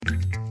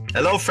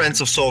Hello,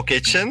 friends of Soul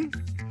Kitchen.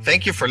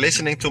 Thank you for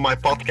listening to my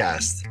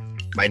podcast.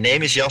 My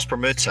name is Jasper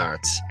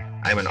Mutsaerts.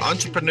 I'm an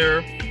entrepreneur,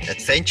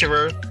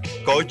 adventurer,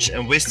 coach,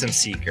 and wisdom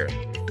seeker.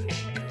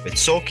 With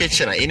Soul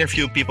Kitchen, I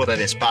interview people that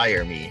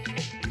inspire me,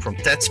 from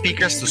TED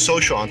speakers to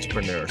social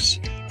entrepreneurs,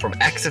 from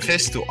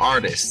activists to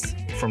artists,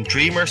 from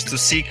dreamers to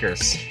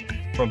seekers,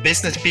 from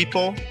business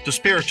people to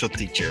spiritual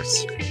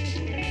teachers.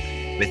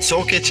 With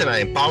Soul Kitchen,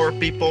 I empower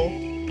people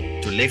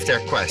to live their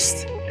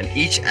quest, and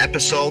each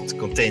episode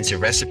contains a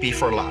recipe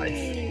for life.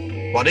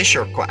 What is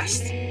your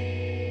quest?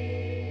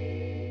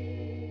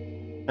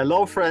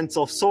 Hello, friends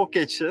of Soul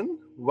Kitchen.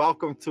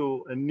 Welcome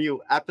to a new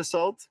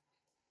episode.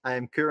 I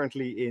am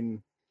currently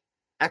in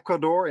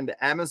Ecuador in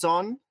the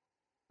Amazon.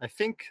 I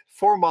think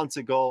 4 months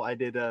ago, I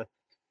did a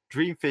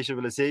dream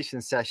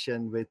visualization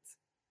session with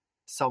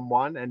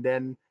someone, and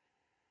then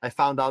I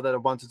found out that I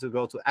wanted to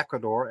go to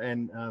Ecuador.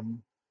 And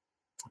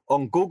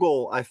on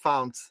Google, I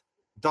found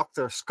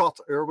Dr. Scott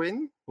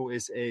Irwin, who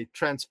is a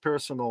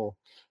transpersonal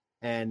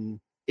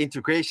and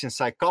integration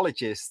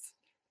psychologist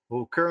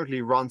who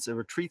currently runs a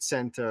retreat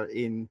center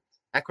in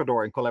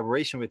Ecuador in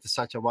collaboration with the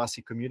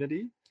Sachahuasi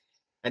community.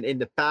 And in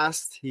the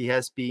past, he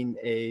has been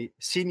a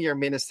senior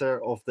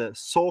minister of the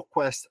Soul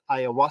Quest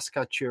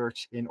ayahuasca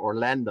church in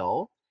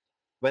Orlando.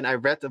 When I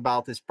read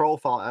about his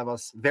profile, I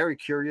was very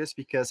curious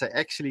because I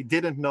actually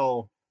didn't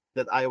know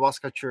that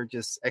ayahuasca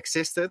churches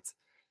existed.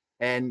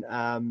 And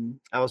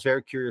I was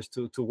very curious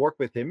to work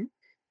with him.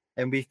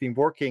 And we've been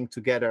working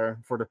together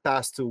for the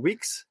past 2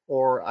 weeks,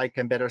 or I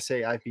can better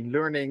say I've been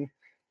learning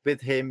with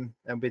him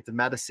and with the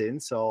medicine.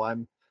 So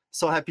I'm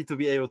so happy to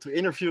be able to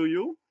interview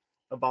you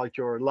about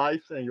your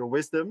life and your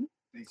wisdom.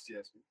 Thanks,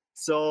 Jasper.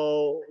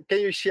 So can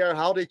you share,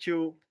 how did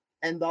you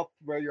end up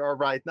where you are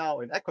right now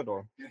in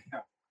Ecuador?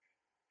 Yeah,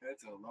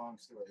 that's a long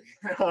story.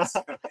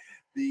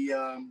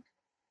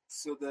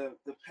 So the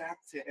path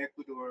to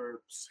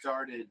Ecuador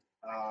started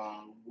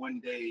one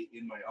day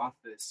in my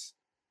office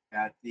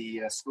at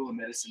the School of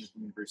Medicine at the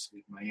University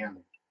of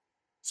Miami.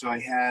 So I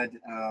had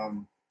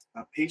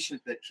a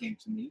patient that came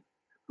to me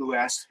who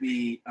asked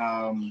me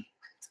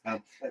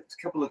a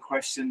couple of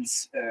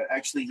questions.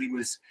 Actually, he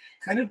was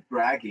kind of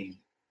bragging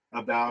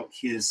about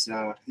his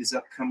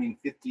upcoming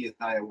 50th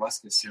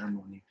ayahuasca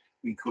ceremony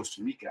in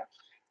Costa Rica.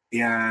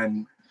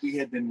 And we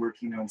had been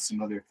working on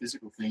some other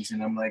physical things.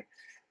 And I'm like,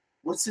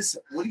 what's this?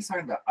 What are you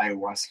talking about,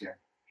 ayahuasca?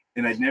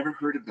 And I'd never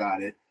heard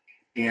about it.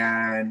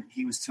 And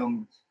he was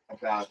telling me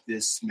about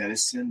this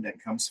medicine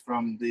that comes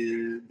from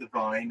the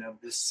vine of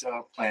this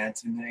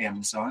plant in the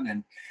Amazon,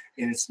 and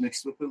it's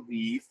mixed with a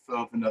leaf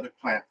of another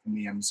plant from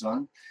the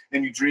Amazon,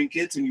 and you drink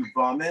it and you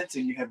vomit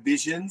and you have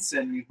visions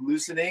and you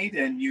hallucinate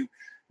and you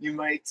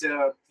might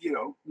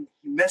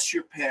mess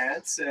your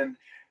pants, and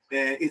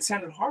it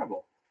sounded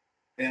horrible.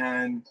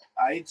 And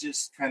I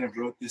just kind of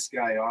wrote this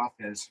guy off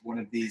as one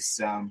of these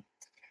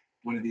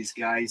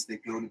guys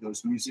that go to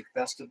those music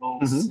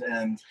festivals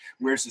and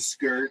wears a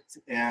skirt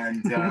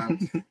and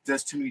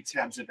does too many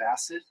tabs of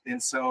acid.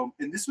 And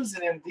this was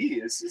an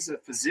MD. This is a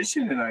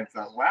physician. And I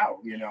thought, wow,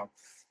 you're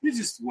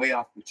just way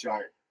off the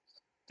chart.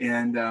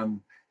 And a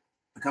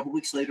couple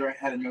weeks later, I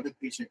had another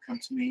patient come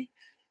to me,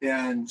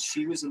 and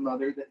she was a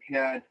mother that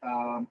had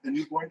a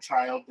newborn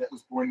child that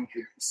was born with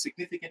a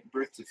significant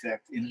birth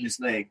defect in his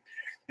leg.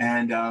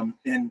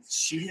 And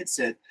she had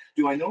said,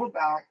 do I know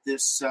about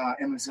this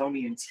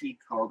Amazonian tea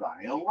called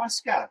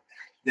ayahuasca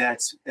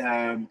that's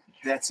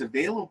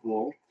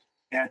available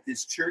at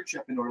this church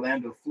up in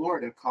Orlando,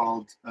 Florida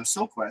called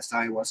Soul Quest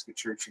Ayahuasca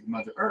Church of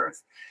Mother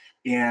Earth?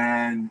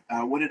 And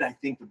what did I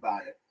think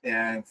about it?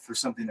 And for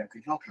something that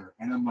could help her.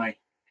 And I'm like,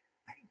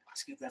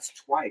 ayahuasca, that's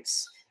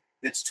twice.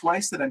 That's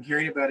twice that I'm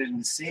hearing about it in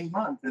the same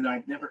month, and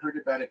I've never heard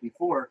about it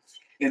before.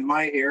 And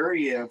my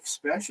area of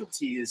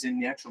specialty is in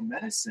natural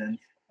medicine,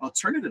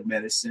 alternative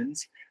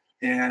medicines.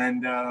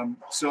 And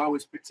so I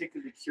was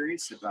particularly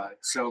curious about it.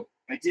 So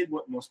I did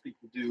what most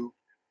people do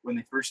when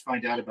they first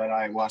find out about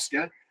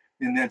ayahuasca.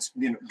 And that's,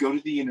 go to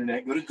the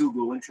internet, go to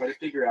Google and try to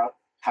figure out,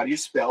 how do you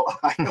spell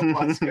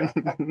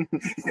ayahuasca?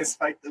 It's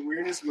like the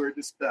weirdest word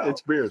to spell.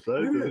 It's weird,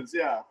 right? It is,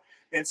 yeah.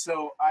 And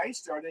so I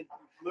started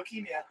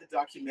looking at the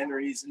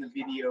documentaries and the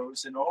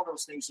videos and all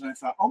those things. And I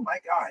thought, oh my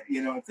God,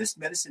 if this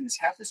medicine is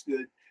half as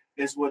good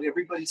as what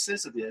everybody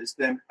says it is,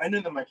 then I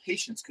know that my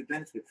patients could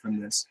benefit from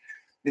this.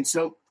 And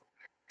so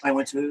I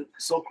went to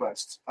Soul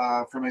Quest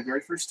for my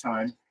very first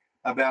time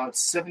about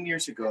 7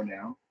 years ago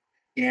now.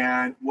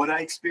 And what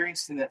I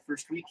experienced in that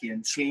first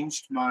weekend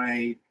changed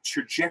my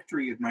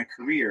trajectory of my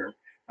career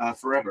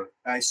forever.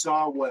 I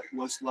saw what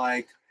was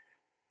like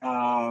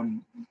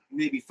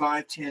maybe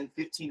 5, 10,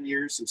 15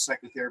 years of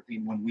psychotherapy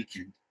in one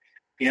weekend.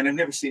 And I've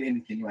never seen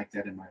anything like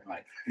that in my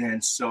life.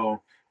 And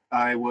so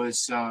I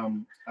was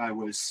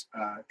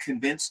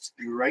convinced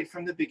right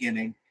from the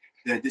beginning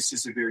that this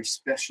is a very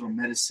special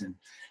medicine.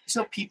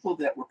 So people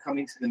that were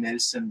coming to the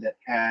medicine that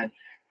had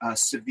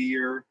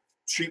severe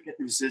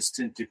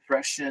treatment-resistant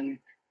depression,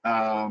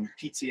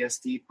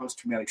 PTSD,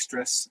 post-traumatic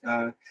stress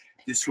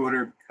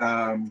disorder,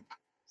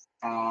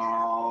 a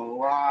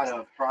lot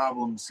of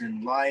problems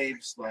in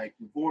lives like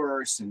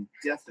divorce and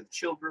death of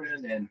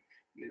children and,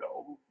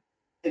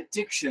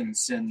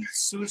 addictions and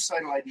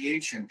suicidal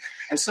ideation.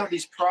 I saw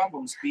these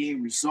problems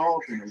being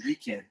resolved in a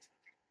weekend,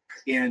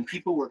 and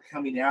people were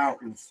coming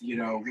out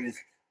with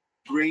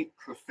great,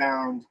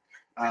 profound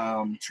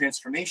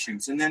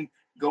transformations, and then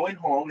going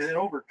home and then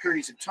over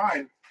periods of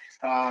time,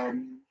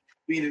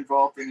 being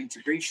involved in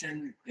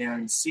integration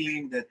and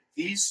seeing that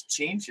these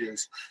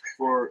changes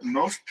for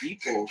most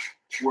people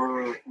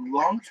were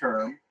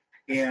long-term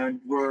and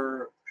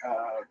were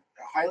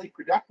highly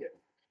productive.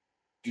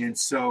 And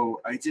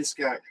so I just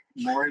got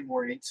more and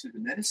more into the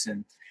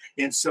medicine.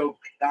 And so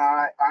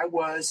I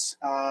was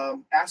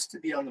asked to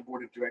be on the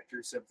board of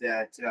directors of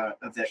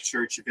that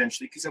church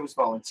eventually, because I was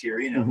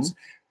volunteering. I was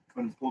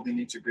holding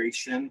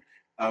integration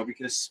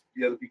because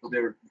the other people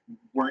there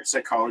weren't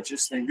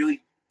psychologists. They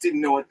really didn't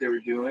know what they were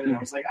doing. And I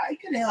was like, I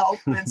can help.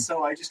 And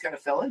so I just kind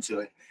of fell into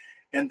it.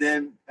 And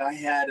then I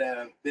had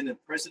been a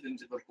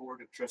president of a board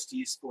of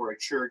trustees for a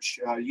church,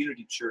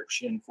 Unity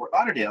Church in Fort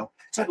Lauderdale.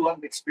 So I had a lot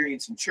of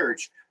experience in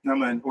church. And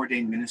I'm an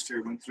ordained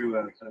minister, went through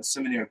a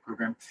seminary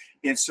program.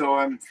 And so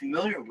I'm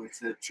familiar with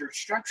the church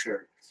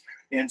structure.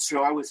 And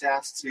so I was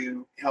asked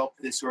to help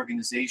this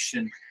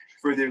organization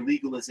for their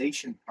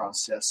legalization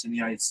process in the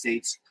United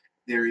States.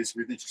 There is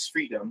religious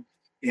freedom.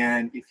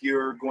 And if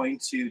you're going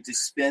to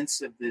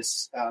dispense of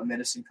this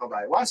medicine called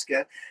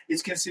ayahuasca,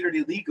 it's considered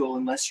illegal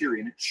unless you're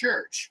in a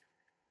church.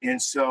 And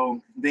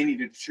so they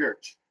needed a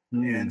church.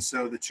 And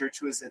so the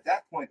church was, at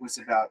that point, was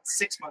about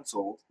 6 months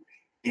old.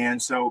 And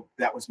so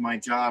that was my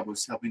job,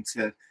 was helping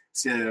to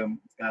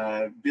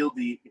build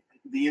the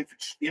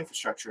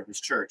infrastructure of this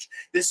church.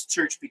 This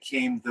church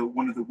became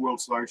one of the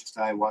world's largest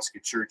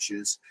ayahuasca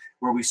churches,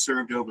 where we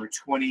served over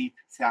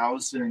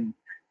 20,000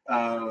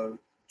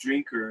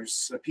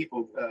 drinkers,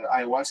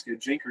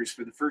 ayahuasca drinkers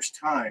for the first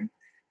time.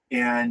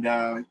 And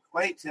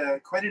quite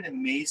an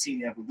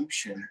amazing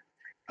evolution.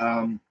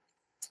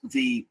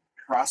 The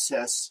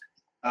process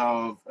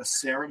of a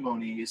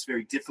ceremony is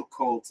very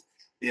difficult.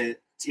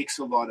 It takes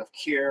a lot of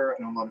care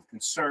and a lot of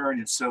concern.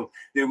 And so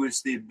there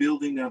was the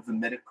building of the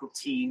medical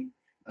team,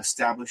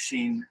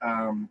 establishing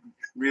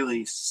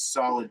really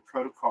solid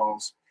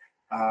protocols.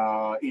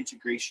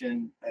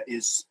 Integration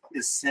is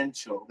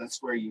essential.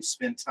 That's where you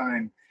spend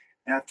time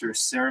after a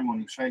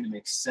ceremony trying to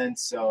make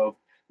sense of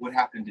what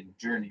happened in the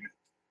journey.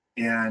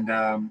 And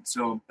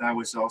so I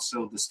was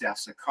also the staff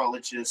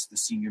psychologist, the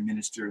senior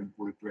minister, and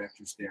board of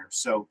directors there.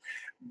 So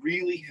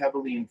really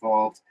heavily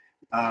involved.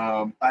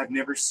 I've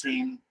never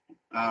seen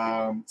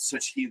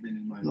such healing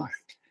in my life.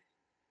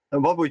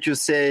 And what would you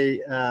say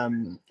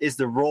is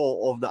the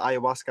role of the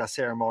ayahuasca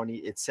ceremony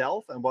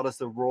itself? And what is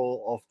the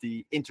role of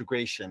the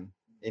integration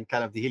in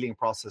kind of the healing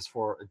process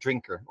for a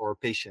drinker or a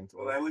patient?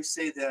 Well, I would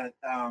say that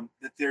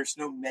that there's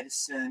no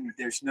medicine,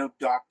 there's no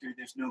doctor,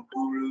 there's no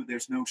guru,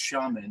 there's no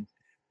shaman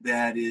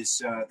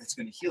that's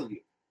going to heal you.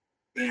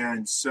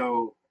 And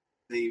so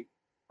the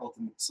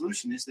ultimate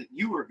solution is that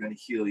you are going to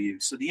heal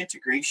you. So the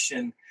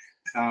integration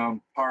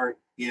part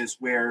is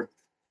where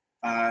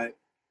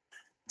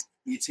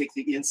you take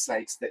the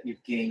insights that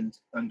you've gained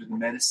under the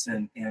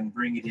medicine and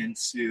bring it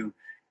into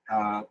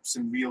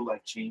some real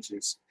life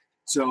changes.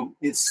 So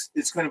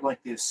it's kind of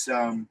like this.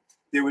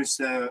 There was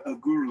a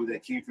guru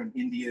that came from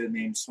India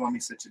named Swami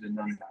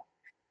Satchidananda.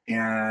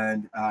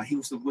 And he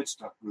was the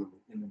Woodstock guru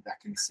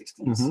back in the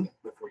 60s,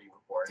 before you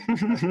were born.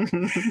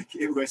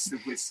 It was the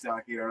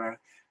Woodstock era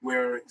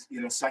where,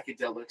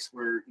 psychedelics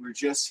were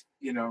just,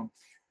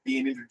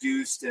 being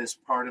introduced as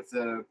part of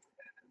the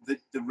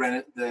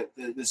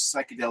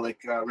psychedelic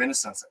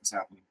renaissance that was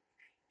happening.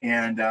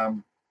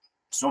 And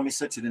Swami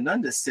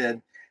Satchidananda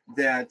said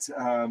that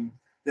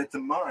that the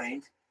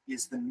mind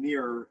is the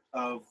mirror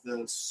of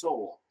the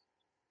soul,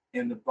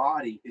 and the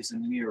body is a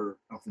mirror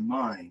of the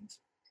mind.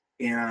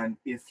 And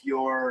if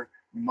your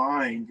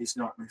mind is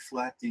not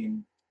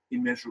reflecting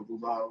immeasurable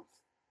love,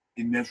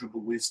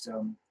 immeasurable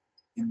wisdom,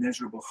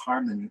 immeasurable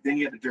harmony, then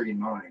you have a dirty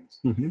mind.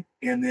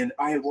 And then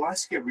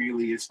ayahuasca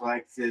really is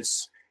like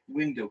this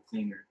window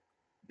cleaner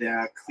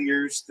that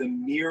clears the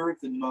mirror of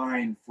the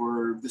mind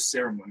for the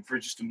ceremony, for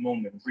just a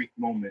moment, a brief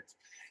moment.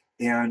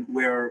 And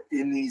where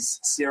in these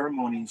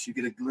ceremonies, you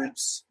get a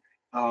glimpse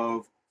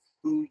of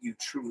who you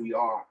truly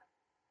are,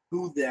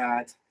 who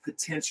that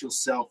potential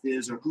self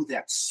is, or who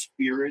that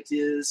spirit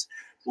is,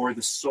 or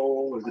the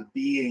soul, or the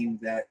being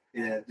that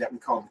we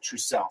call the true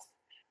self,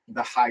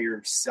 the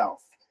higher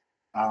self.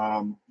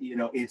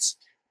 It's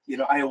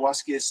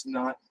ayahuasca is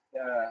not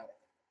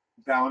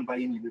bound by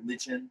any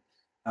religion.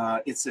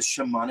 It's a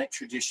shamanic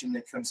tradition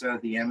that comes out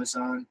of the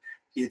Amazon.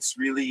 It's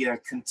really a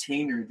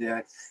container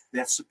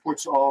that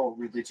supports all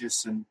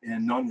religious and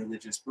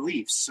non-religious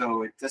beliefs.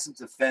 So it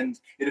doesn't offend.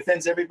 It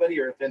offends everybody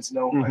or offends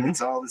no one.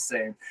 It's all the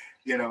same.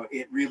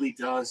 It really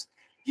does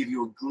give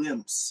you a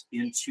glimpse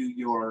into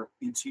your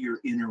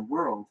inner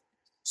world.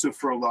 So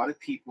for a lot of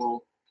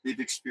people, they've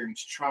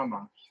experienced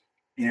trauma,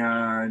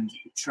 and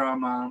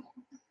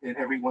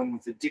everyone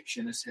with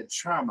addiction has had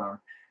trauma.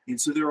 And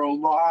so there are a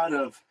lot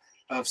of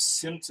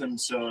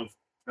symptoms of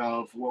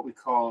of what we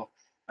call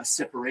a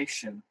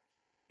separation.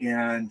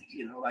 And,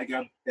 like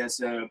as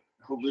a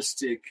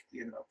holistic,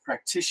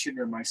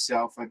 practitioner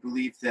myself, I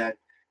believe that,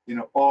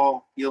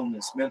 all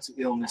illness, mental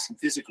illness and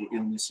physical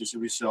illness is a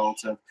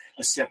result of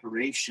a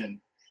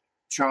separation.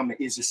 Trauma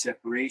is a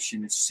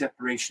separation. It's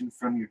separation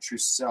from your true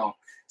self,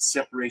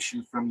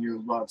 separation from your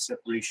love,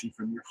 separation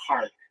from your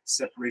heart,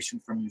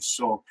 separation from your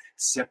soul,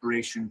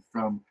 separation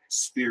from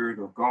spirit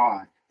or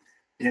God.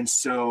 And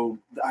so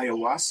the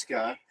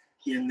ayahuasca,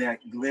 in that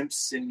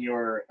glimpse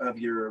of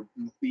your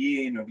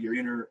being, of your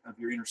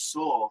inner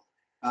soul,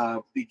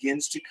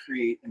 begins to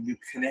create a new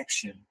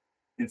connection.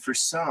 And for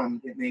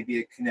some, it may be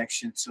a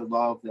connection to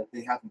love that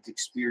they haven't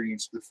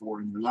experienced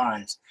before in their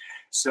lives.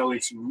 So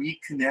it's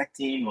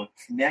reconnecting or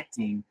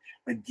connecting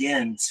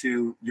again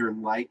to your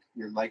light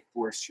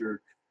force,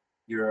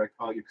 I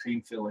call it your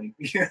cream filling.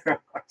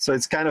 So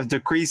it's kind of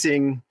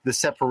decreasing the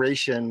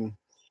separation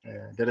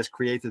that is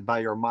created by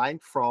your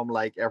mind from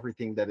like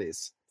everything that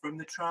is. From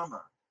the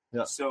trauma.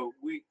 Yeah. So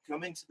we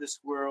come into this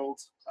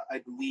world, I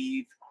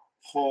believe,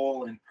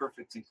 whole and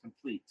perfect and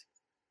complete.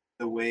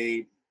 The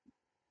way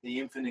the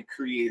infinite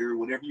creator,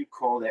 whatever you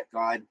call that,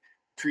 God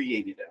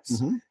created us.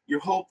 Mm-hmm. You're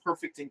whole,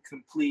 perfect, and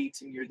complete,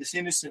 and you're this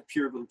innocent,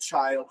 pure little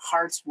child,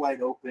 heart's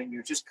wide open.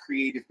 You're just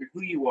creative. You're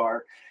who you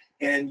are,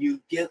 and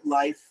you get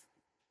life.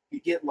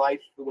 You get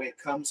life the way it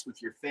comes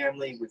with your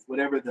family, with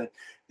whatever the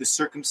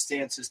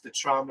circumstances, the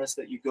traumas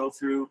that you go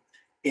through.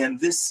 And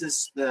this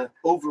is the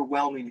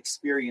overwhelming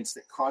experience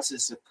that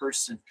causes a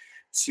person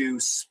to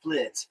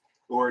split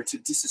or to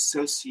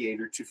disassociate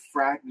or to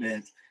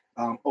fragment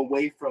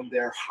away from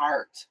their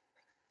heart,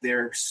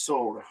 their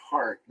soul, their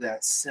heart,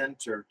 that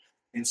center.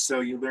 And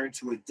so you learn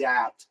to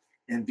adapt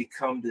and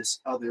become this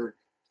other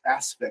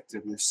aspect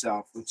of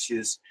yourself, which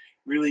is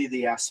really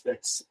the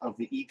aspects of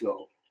the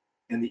ego.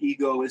 And the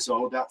ego is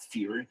all about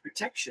fear and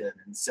protection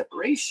and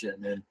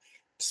separation. And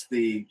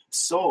the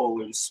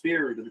soul or the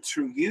spirit or the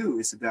true you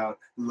is about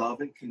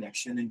love and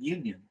connection and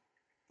union.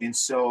 And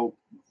so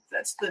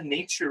that's the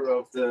nature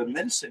of the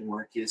medicine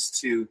work, is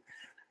to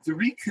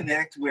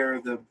reconnect where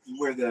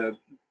the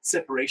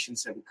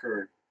separations have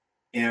occurred.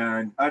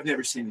 And I've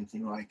never seen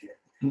anything like it.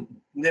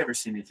 Never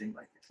seen anything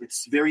like it.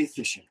 It's very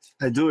efficient.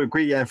 I do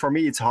agree. And for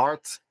me, it's hard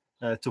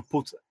to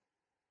put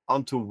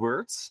onto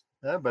words,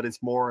 but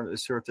it's more a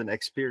certain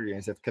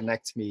experience that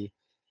connects me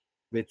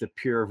with the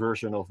pure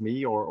version of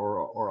me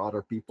or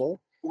other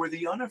people. Or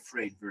the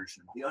unafraid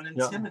version, the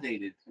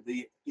unintimidated,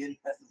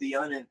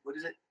 what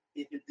is it?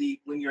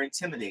 When you're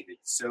intimidated.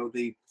 So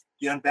the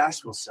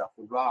unbashful self,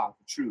 the raw,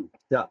 the true.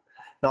 Yeah.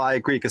 No, I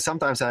agree, because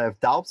sometimes I have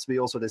doubts. We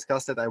also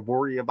discussed that I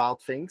worry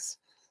about things.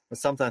 But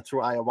sometimes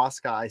through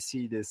ayahuasca, I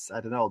see this, I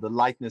don't know, the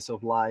lightness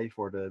of life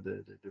or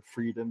the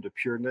freedom, the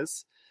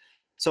pureness.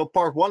 So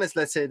part one is,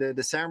 let's say,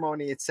 the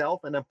ceremony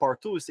itself. And then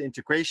part two is the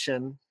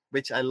integration,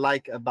 which I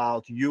like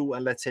about you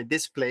and, let's say,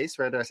 this place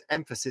where there's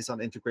emphasis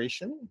on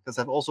integration. Because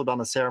I've also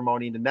done a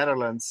ceremony in the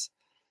Netherlands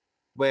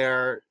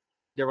where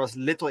there was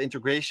little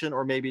integration,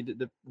 or maybe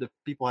the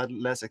people had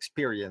less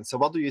experience. So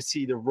what do you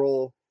see the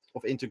role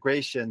of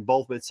integration,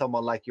 both with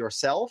someone like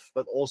yourself,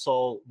 but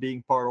also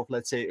being part of,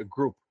 let's say, a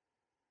group?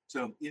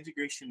 So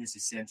integration is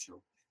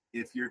essential.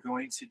 If you're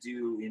going to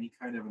do any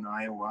kind of an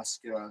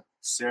ayahuasca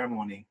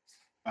ceremony,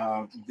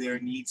 there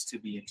needs to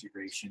be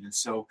integration. And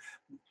so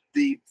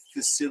the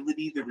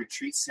facility, the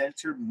retreat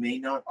center, may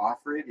not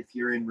offer it. If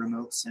you're in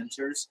remote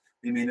centers,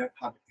 they may not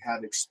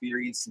have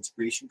experienced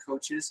integration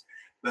coaches,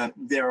 but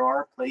there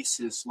are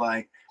places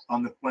like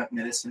on the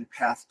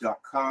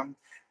plantmedicinepath.com.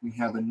 We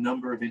have a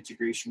number of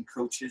integration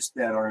coaches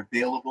that are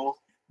available.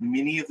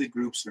 Many of the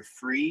groups are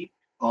free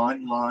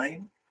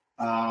online.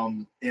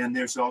 And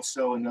there's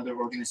also another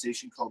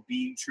organization called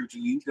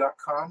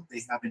beingtruetoyou.com.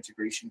 They have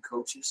integration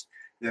coaches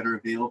that are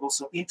available.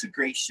 So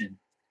integration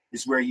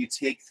is where you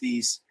take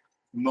these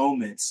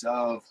moments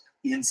of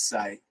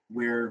insight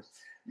where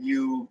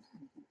you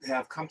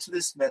have come to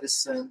this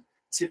medicine.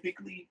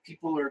 Typically,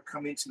 people are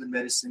coming to the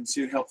medicine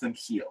to help them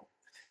heal.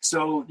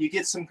 So you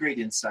get some great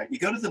insight. You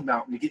go to the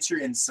mountain, you get your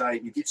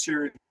insight, you get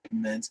your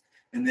enlightenment,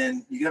 and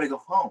then you got to go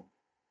home.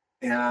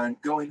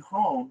 And going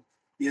home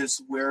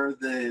is where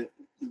the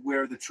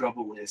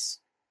trouble is.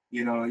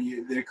 You know,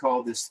 they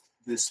call this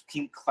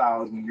pink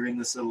cloud when you're in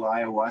this little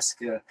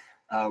ayahuasca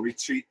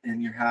retreat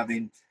and you're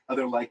having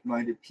other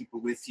like-minded people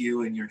with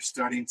you, and you're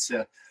starting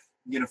to,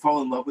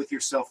 fall in love with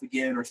yourself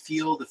again, or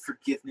feel the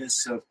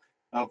forgiveness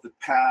of the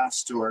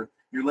past, or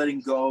you're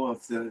letting go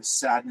of the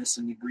sadness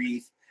and the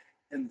grief.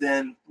 And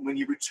then when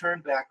you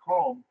return back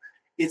home,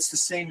 it's the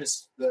same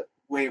as the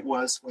way it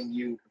was when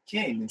you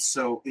came. And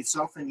so it's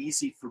often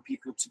easy for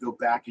people to go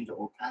back into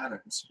old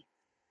patterns.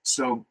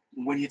 So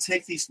when you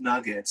take these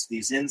nuggets,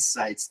 these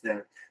insights,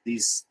 that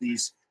these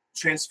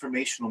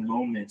transformational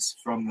moments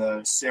from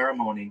the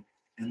ceremony,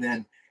 and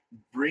then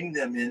bring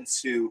them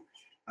into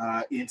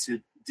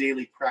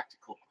daily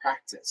practical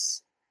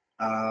practice.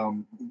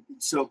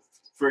 So,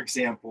 for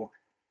example,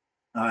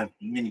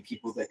 many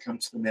people that come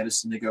to the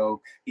medicine to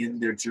go in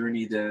their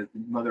journey, the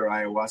mother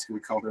ayahuasca, we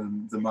call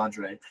them the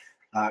madre.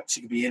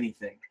 She could be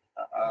anything.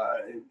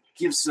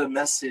 gives a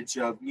message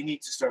of you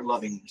need to start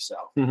loving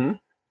yourself. Mm-hmm.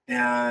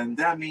 And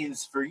that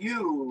means for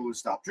you,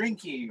 stop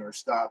drinking or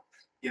start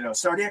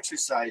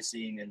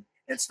exercising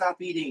and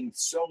stop eating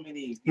so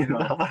many,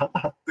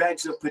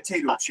 bags of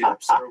potato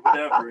chips or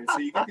whatever. And so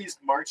you get these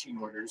marching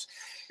orders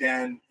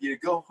and you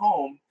go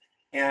home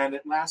and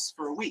it lasts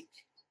for a week.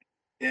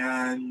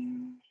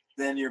 And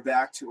then you're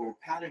back to old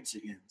patterns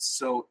again.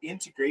 So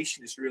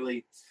integration is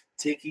really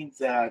taking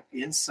that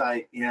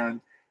insight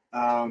and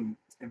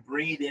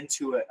bring it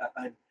into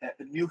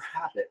a new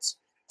habits.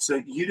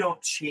 So you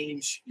don't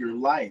change your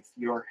life,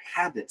 your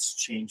habits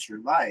change your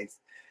life.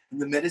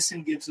 And the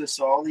medicine gives us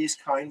all these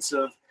kinds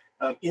of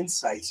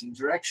insights and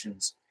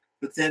directions.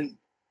 But then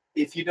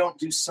if you don't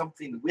do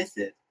something with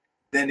it,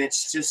 then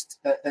it's just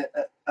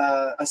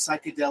a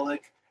psychedelic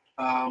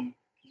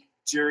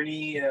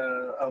journey,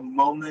 a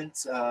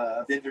moment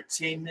of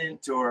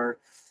entertainment or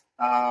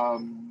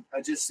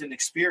just an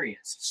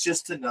experience. It's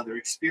just another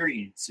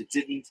experience. It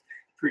didn't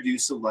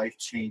produce a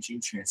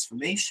life-changing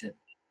transformation.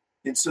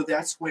 And so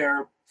that's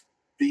where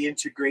the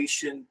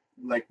integration,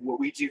 like what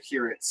we do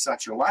here at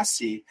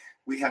Sachawassee,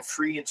 we have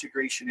free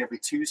integration every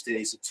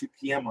Tuesdays at 2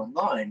 p.m.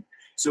 online.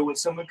 So when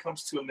someone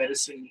comes to a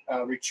medicine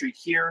retreat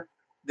here,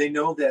 they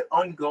know that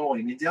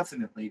ongoing,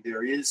 indefinitely,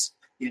 there is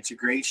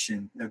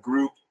integration, a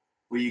group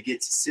where you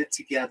get to sit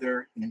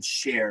together and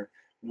share.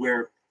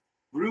 Where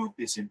group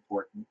is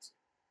important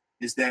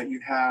is that you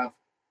have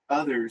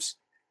others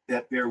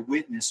that bear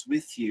witness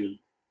with you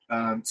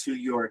to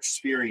your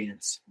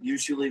experience.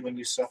 Usually when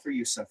you suffer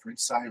in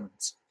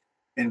silence.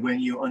 And when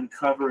you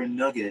uncover a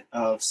nugget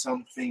of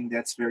something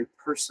that's very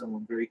personal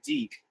and very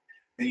deep,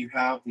 and you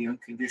have the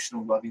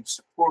unconditional loving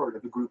support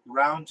of a group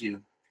around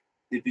you,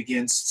 it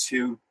begins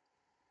to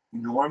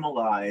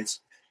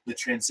normalize the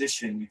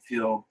transition. You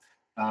feel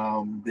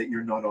that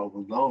you're not all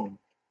alone,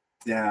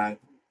 that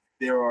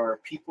there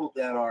are people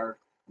that are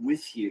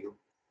with you,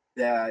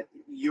 that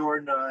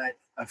you're not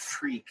a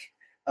freak.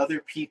 Other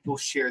people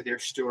share their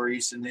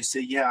stories and they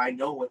say, yeah, I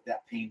know what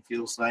that pain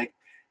feels like.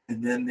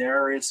 And then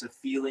there is a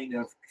feeling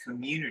of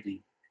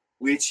community,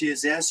 which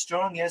is as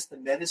strong as the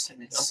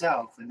medicine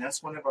itself. And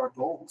that's one of our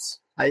goals.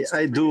 I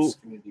do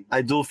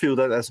feel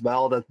that as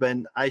well, that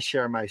when I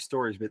share my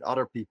stories with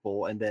other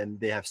people and then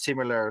they have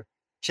similar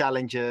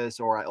challenges,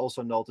 or I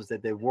also notice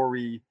that they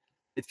worry,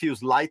 it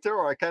feels lighter,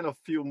 or I kind of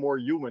feel more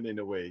human in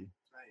a way.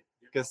 Right.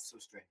 Because so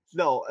strange.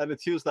 No, and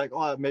it feels like,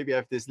 oh, maybe I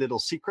have this little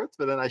secret,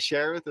 but then I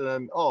share it and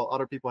then, oh,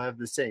 other people have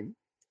the same.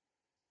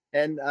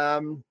 And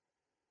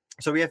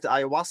so we have the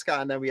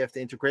ayahuasca and then we have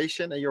the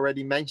integration. And you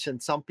already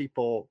mentioned some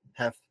people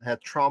have had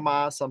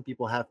trauma, some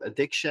people have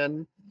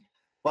addiction.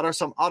 What are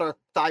some other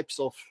types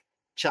of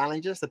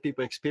challenges that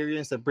people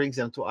experience that brings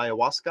them to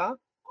ayahuasca?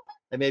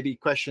 And maybe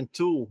question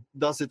 2,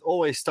 does it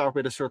always start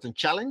with a certain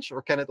challenge,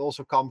 or can it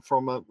also come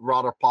from a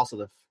rather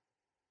positive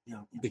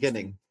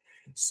beginning?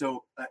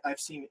 So I've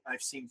seen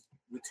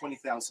with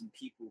 20,000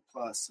 people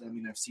plus, I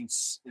mean, I've seen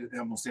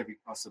almost every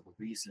possible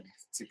reason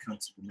to come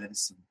to the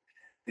medicine.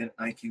 And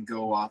I can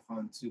go off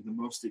onto the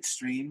most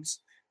extremes,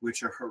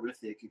 which are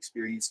horrific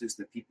experiences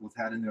that people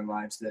have had in their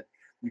lives that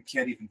we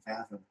can't even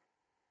fathom.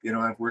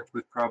 I've worked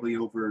with probably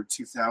over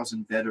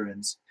 2,000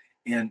 veterans,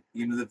 and,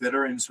 the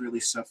veterans really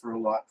suffer a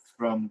lot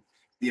from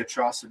the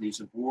atrocities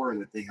of war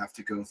that they have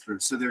to go through.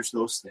 So there's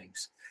those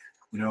things.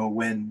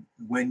 When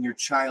your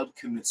child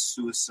commits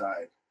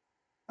suicide,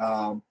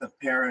 a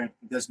parent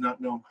does not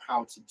know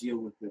how to deal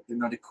with it. They're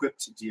not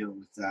equipped to deal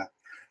with that.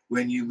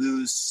 When you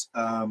lose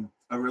a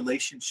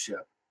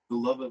relationship, the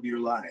love of your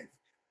life,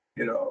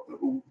 we're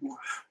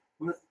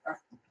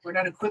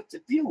not equipped to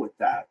deal with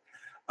that.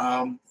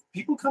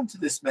 People come to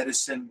this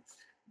medicine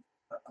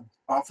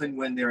often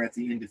when they're at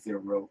the end of their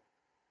rope.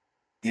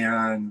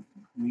 And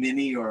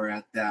many are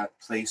at that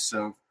place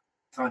of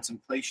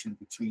contemplation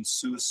between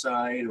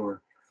suicide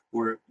or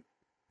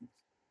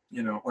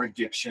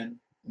addiction,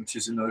 which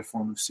is another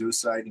form of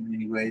suicide in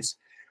many ways.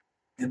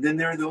 And then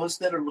there are those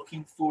that are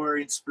looking for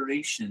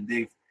inspiration.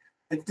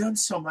 They've done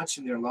so much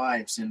in their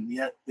lives, and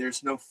yet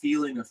there's no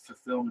feeling of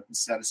fulfillment and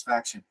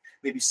satisfaction.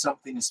 Maybe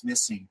something is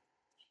missing,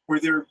 or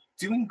they're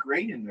doing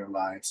great in their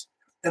lives,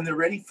 and they're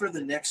ready for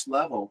the next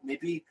level.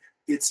 Maybe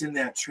it's in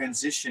that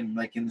transition,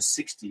 like in the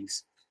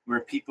 60s, where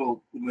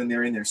people, when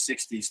they're in their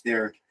 60s,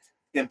 they're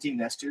empty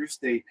nesters.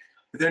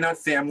 They're not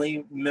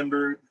family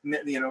member,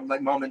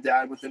 like mom and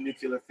dad with a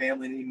nuclear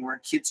family anymore.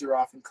 Kids are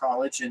off in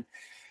college, and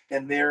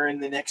they're in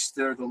the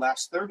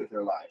last third of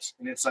their lives.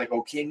 And it's like,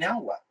 okay, now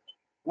what?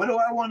 What do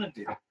I want to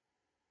do?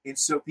 And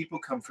so people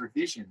come for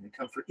vision. They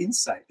come for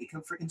insight. They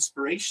come for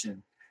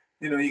inspiration.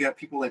 You got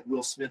people like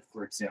Will Smith,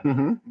 for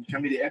example,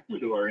 coming to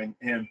Ecuador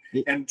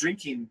and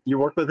drinking. You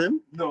work with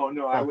him? No,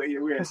 I wish.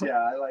 Yeah,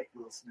 I like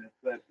Will Smith,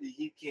 but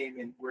he came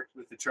and worked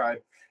with the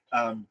tribe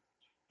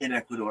in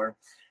Ecuador,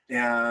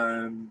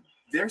 and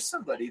there's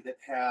somebody that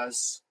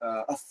has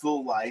a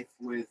full life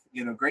with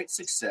great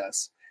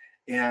success,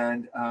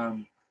 and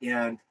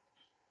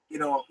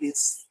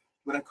it's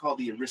what I call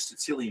the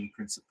Aristotelian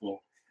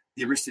principle.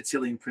 The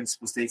Aristotelian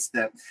principle states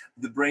that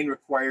the brain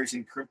requires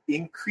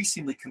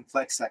increasingly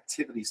complex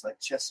activities like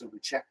chess over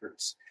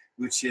checkers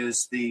which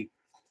is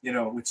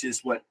which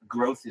is what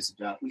growth is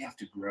about. We have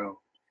to grow.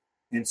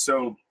 And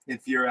so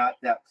if you're at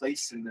that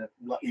place in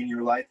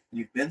your life,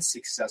 you've been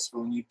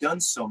successful and you've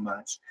done so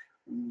much,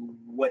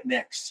 what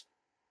next?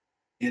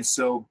 And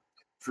so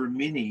for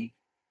many,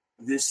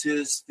 this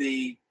is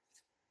the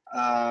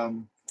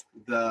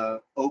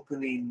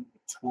opening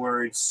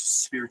towards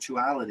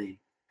spirituality,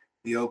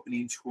 the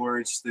opening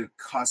towards the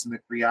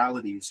cosmic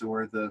realities,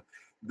 or the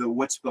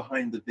what's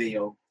behind the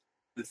veil,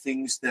 the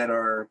things that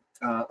are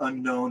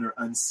unknown or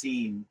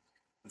unseen,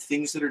 the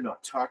things that are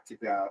not talked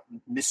about,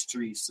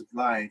 mysteries of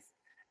life,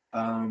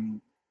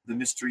 the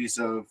mysteries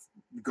of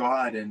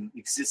God and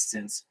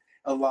existence.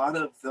 A lot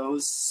of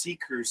those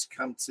seekers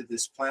come to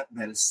this plant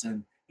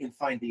medicine and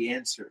find the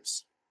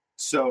answers.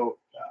 So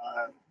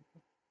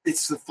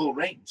it's the full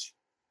range.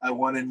 I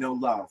want to know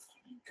love,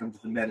 come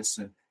to the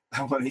medicine.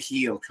 I want to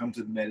heal, come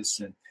to the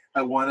medicine.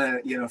 I want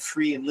to,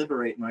 free and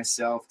liberate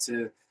myself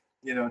to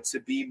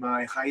be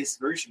my highest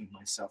version of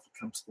myself. It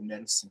comes to the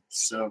medicine.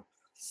 So,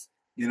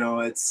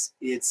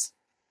 it's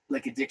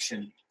like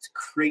addiction. It's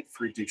great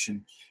for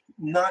addiction.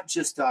 Not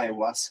just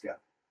ayahuasca,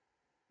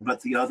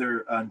 but the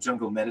other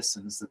jungle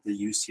medicines that they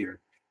use here,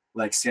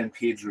 like San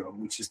Pedro,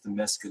 which is the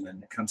mescaline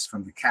that comes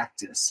from the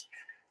cactus,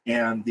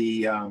 and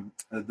the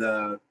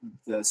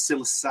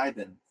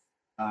psilocybin,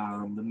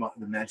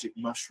 the magic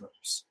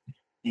mushrooms,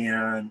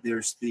 and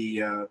there's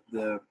the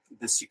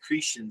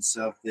secretions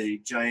of the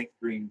giant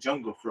green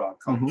jungle frog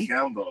called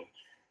cambo,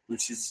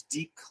 which is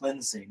deep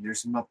cleansing.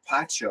 There's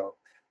mapacho,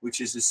 which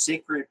is a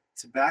sacred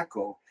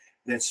tobacco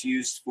that's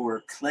used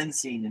for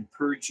cleansing and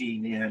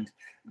purging and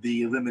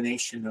the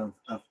elimination of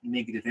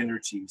negative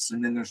energies.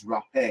 And then there's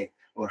rape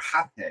or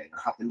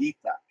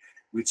hapelita,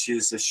 which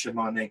is a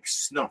shamanic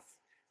snuff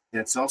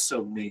that's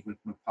also made with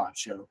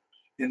mapacho.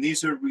 And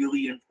these are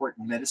really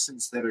important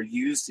medicines that are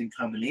used in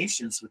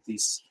combinations with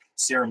these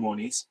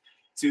ceremonies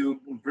to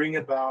bring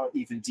about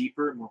even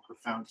deeper, more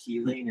profound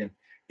healing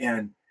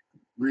and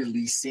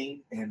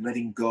releasing and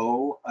letting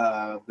go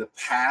of the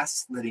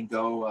past, letting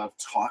go of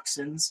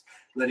toxins,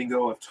 letting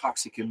go of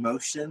toxic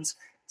emotions,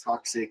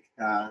 toxic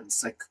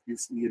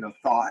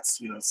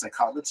thoughts,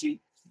 psychology.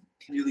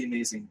 Really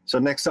amazing. So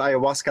next to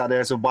ayahuasca,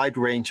 there's a wide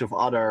range of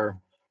other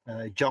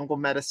jungle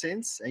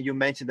medicines. And you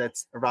mentioned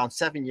that around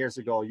 7 years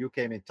ago, you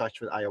came in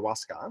touch with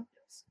ayahuasca.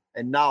 Yes.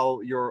 And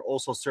now you're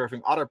also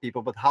serving other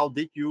people. But how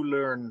did you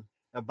learn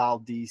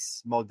about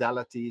these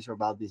modalities or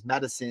about these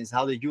medicines?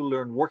 How did you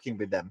learn working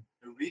with them?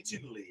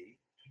 Originally,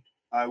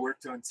 I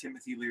worked on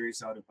Timothy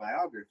Leary's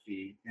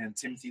autobiography, and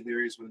Timothy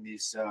Leary is one of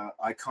these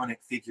iconic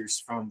figures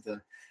from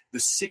the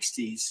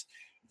 60s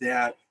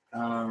that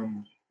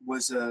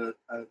was a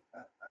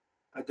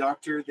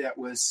doctor that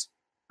was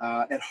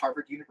at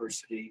Harvard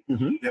University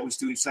that was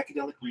doing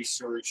psychedelic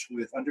research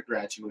with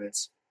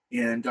undergraduates,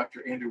 and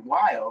Dr. Andrew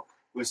Weil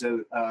was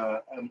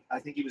I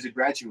think he was a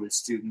graduate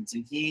student,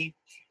 and he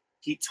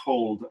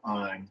told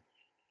on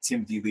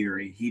Timothy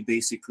Leary. He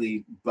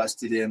basically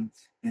busted him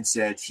and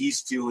said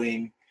he's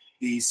doing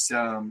these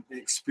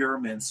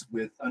experiments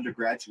with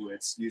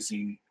undergraduates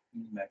using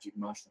magic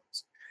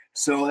mushrooms.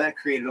 So that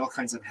created all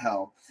kinds of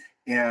hell.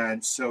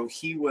 And so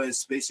he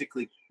was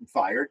basically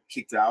fired,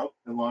 kicked out,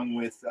 along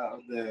with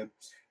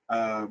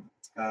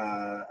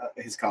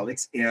his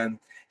colleagues. And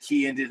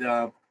he ended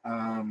up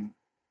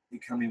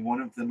becoming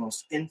one of the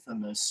most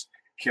infamous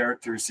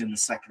characters in the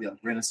psychedelic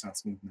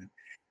Renaissance movement.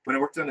 When I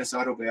worked on his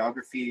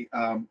autobiography,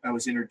 I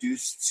was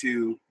introduced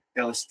to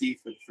LSD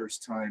for the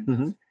first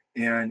time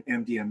and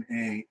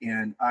MDMA,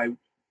 and I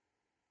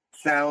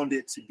found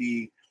it to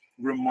be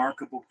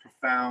remarkable,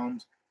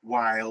 profound,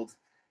 wild,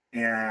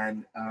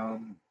 and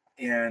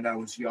I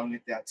was young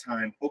at that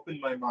time.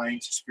 Opened my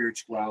mind to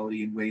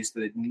spirituality in ways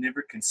that I'd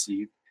never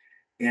conceived,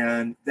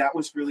 and that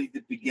was really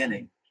the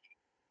beginning.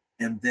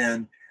 And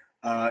then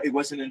it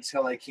wasn't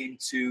until I came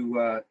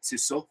to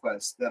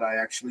SoulQuest that I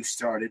actually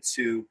started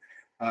to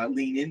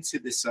lean into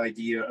this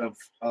idea of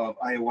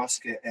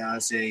ayahuasca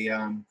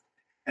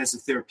as a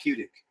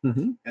therapeutic,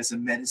 as a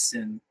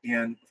medicine.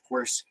 And of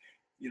course,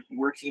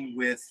 working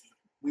with,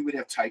 we would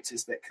have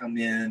taitas that come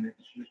in,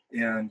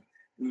 and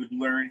we would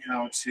learn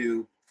how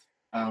to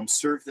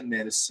serve the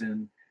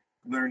medicine,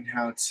 learn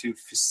how to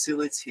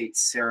facilitate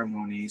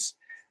ceremonies.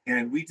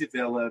 And we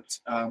developed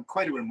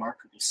quite a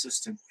remarkable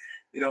system.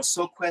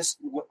 SoulQuest,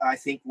 I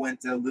think,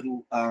 went a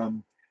little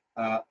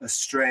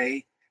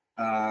astray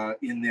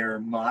in their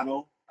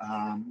model,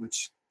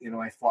 which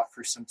I fought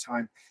for some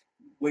time.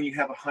 When you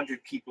have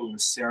 100 people in a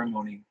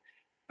ceremony,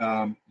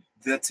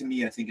 that to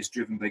me I think is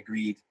driven by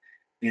greed,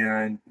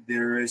 and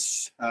there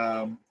is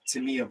to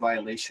me a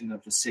violation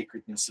of the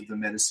sacredness of the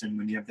medicine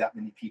when you have that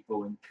many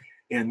people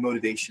and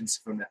motivations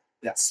from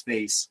that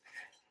space.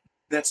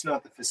 That's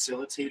not the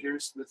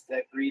facilitators with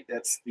that greed,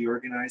 that's the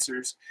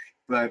organizers.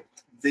 But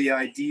the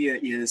idea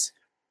is,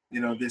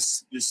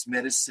 this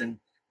medicine,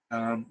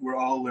 we're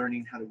all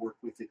learning how to work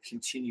with it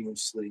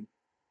continuously.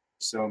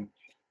 So,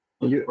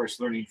 of course,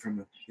 learning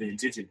from the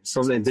indigenous.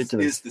 From the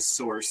indigenous is the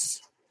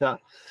source. Yeah,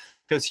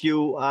 because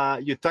you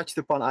touched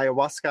upon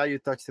ayahuasca, you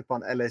touched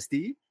upon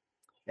LSD,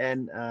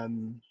 and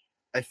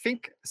I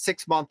think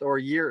 6 months or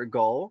a year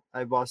ago,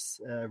 I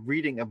was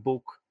reading a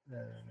book,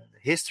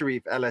 History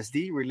of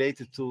LSD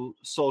related to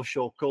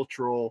social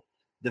cultural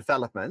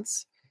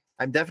developments.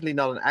 I'm definitely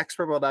not an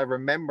expert. What I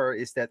remember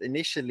is that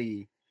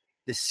initially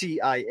the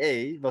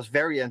CIA was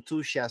very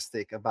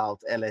enthusiastic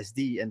about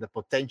LSD and the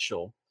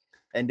potential,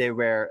 and they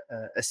were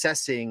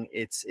assessing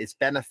its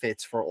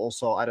benefits for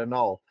also, I don't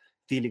know,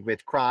 dealing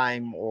with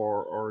crime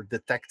or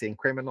detecting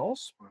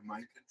criminals or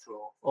mind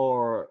control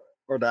or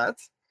that.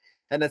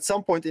 And at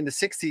some point in the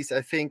 60s,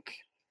 I think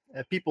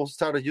people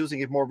started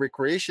using it more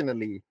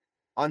recreationally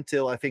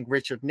until I think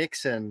Richard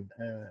Nixon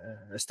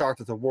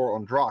started a war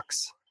on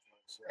drugs.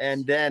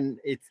 And then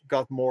it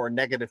got more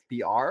negative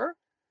PR.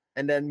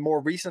 And then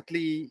more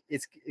recently,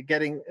 it's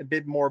getting a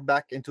bit more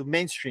back into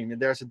mainstream.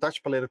 And there's a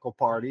Dutch political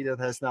party that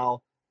has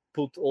now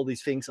put all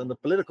these things on the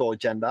political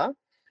agenda.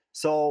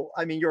 So,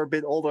 I mean, you're a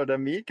bit older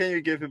than me. Can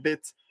you give a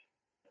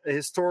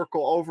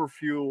historical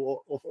overview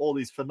of all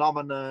these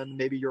phenomena,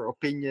 maybe your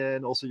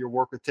opinion, also your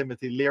work with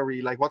Timothy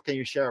Leary? Like, what can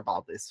you share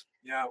about this?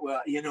 Yeah,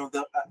 well,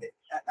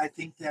 I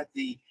think that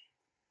these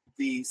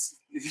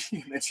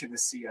you mentioned the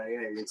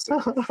CIA. It's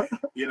like,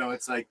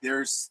 it's like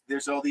there's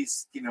all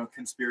these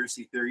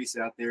conspiracy theories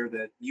out there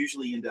that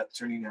usually end up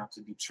turning out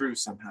to be true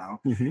somehow.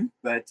 Mm-hmm.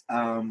 But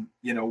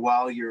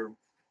while you're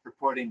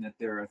reporting that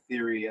they're a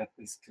theory, a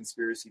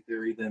conspiracy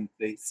theory, then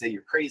they say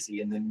you're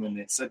crazy, and then when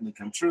it suddenly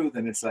come true,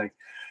 then it's like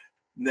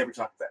never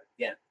talk about it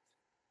again.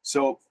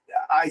 So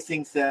I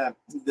think that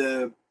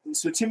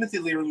Timothy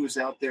Leary was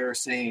out there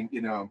saying,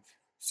 tune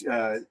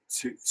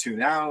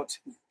out,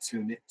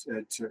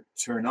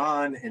 turn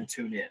on, and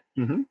tune in.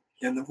 Mm-hmm.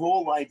 And the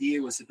whole idea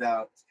was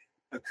about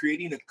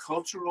creating a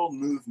cultural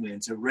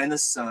movement, a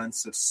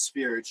renaissance of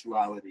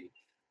spirituality.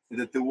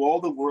 That all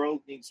the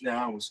world needs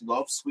now is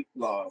love, sweet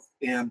love.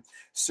 And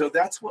so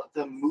that's what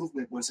the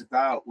movement was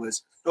about,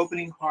 was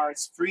opening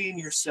hearts, freeing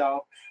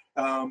yourself,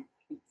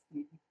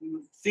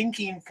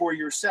 thinking for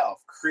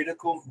yourself,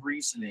 critical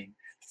reasoning.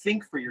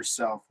 Think for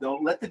yourself.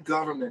 Don't let the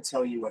government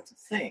tell you what to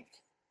think.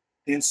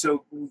 And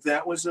so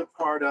that was a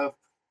part of,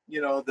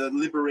 the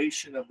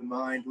liberation of the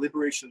mind,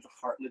 liberation of the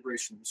heart,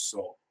 liberation of the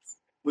soul.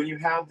 When you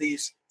have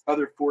these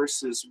other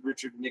forces,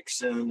 Richard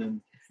Nixon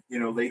and,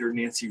 later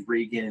Nancy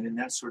Reagan and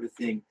that sort of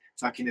thing,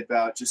 talking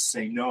about just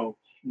saying no,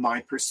 my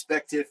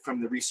perspective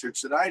from the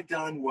research that I've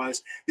done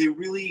was the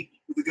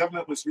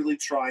government was really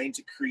trying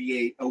to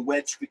create a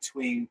wedge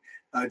between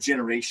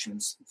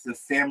generations, the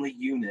family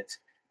unit,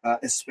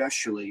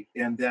 especially,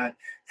 and that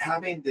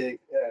having the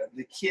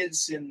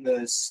kids in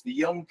the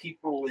young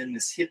people in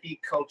this hippie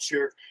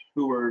culture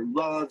who are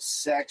love,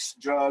 sex,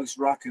 drugs,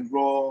 rock and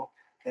roll,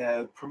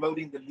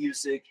 promoting the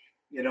music,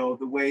 the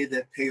way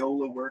that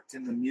payola worked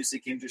in the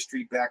music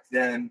industry back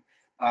then.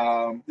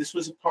 This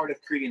was a part of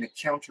creating a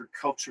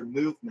counterculture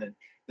movement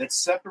that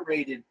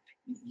separated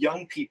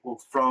young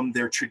people from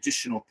their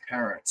traditional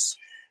parents,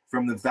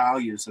 from the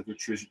values of the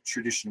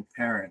traditional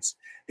parents.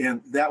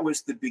 And that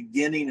was the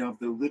beginning of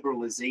the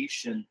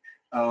liberalization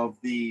of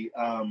the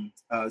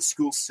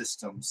school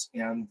systems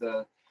and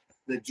the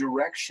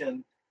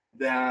direction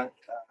that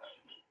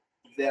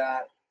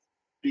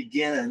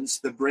begins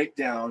the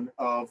breakdown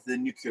of the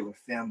nuclear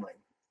family.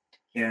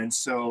 And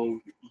so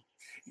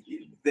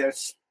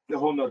that's a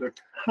whole nother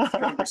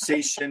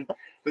conversation,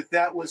 but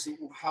that was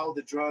how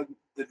the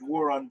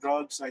war on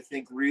drugs, I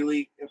think,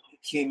 really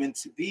came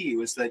into be.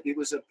 Was that it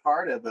was a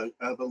part of a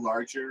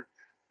larger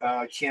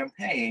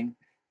campaign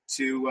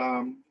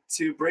to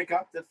break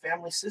up the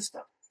family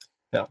system.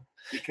 Yeah,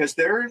 because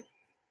their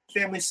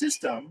family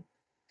system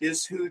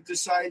is who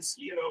decides,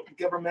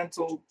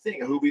 governmental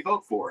thing, who we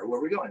vote for, where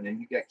we're going. And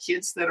you got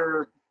kids that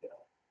are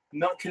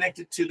not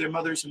connected to their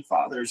mothers and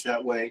fathers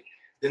that way,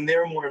 then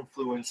they're more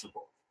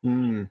influenceable.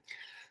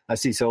 I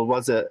see. So it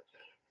was a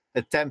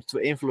attempt to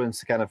influence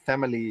the kind of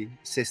family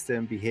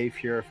system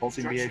behavior,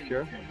 voting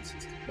behavior.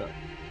 Yeah.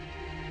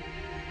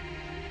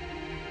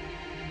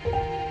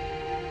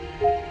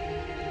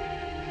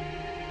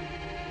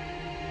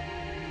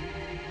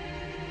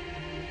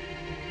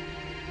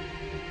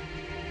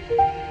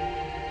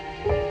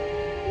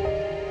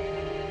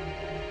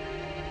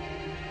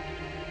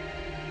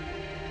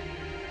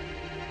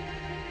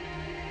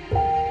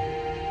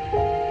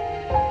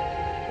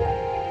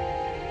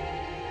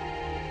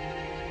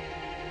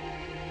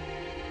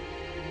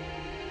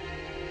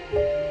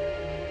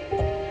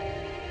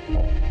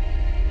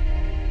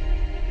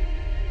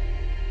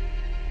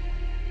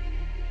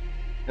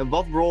 And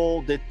what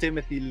role did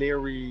Timothy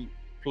Leary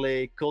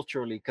play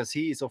culturally? Because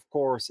he is, of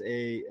course,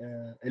 a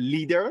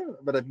leader,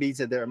 but it means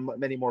that there are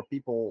many more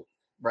people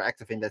were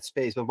active in that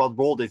space. But what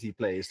role did he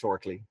play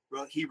historically?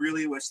 Well, he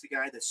really was the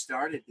guy that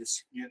started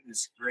this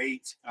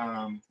great,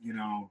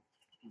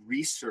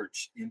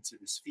 research into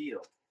this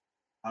field.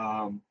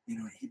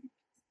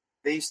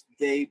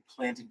 They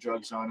planted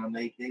drugs on him.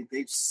 They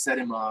set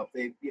him up.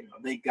 They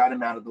got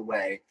him out of the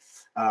way.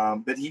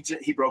 But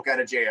he broke out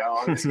of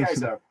jail. This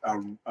guy's a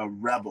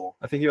rebel.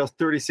 I think he was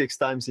 36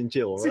 times in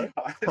jail, right?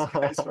 This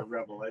guy's a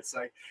rebel. It's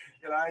like,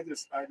 I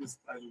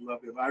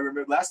love him. I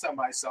remember last time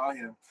I saw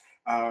him,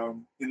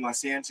 in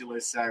Los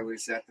Angeles, I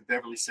was at the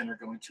Beverly Center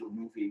going to a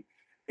movie,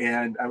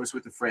 and I was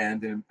with a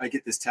friend, and I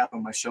get this tap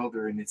on my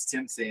shoulder, and it's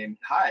Tim saying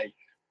hi,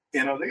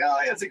 and I was like, "Oh,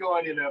 how's it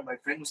going?" And my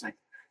friend was like,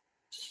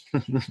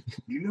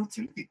 "You know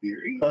Timothy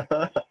Beery?"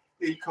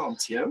 You call him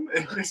Tim,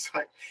 and it's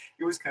like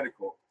it was kind of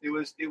cool. It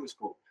was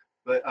cool.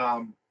 But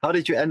how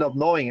did you end up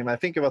knowing him? I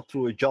think it was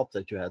through a job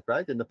that you had,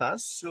 right, in the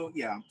past. So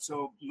yeah,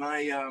 so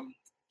my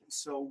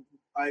so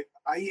I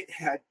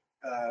had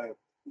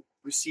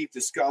received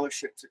a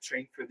scholarship to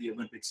train for the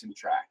Olympics in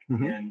track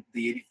and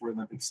the '84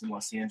 Olympics in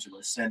Los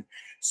Angeles, and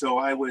so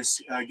I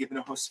was given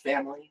a host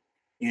family,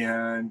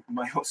 and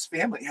my host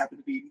family happened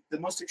to be the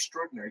most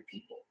extraordinary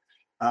people.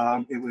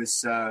 It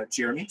was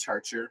Jeremy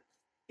Tarcher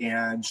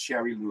and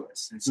Sherry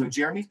Lewis. And so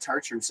Jeremy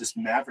Tarcher was this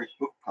maverick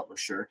book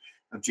publisher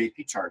of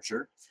J.P.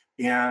 Tarcher.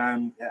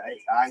 And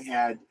I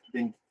had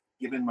been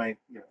given my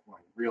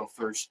real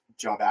first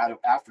job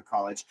after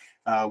college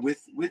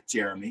with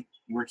Jeremy,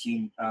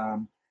 working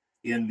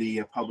in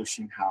the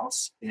publishing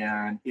house.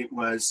 And it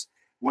was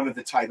one of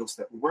the titles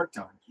that we worked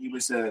on. He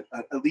was a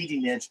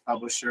leading edge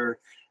publisher.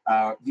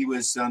 He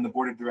was on the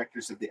board of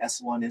directors of the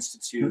Esalen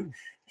Institute.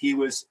 He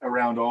was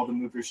around all the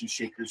movers and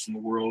shakers in the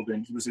world,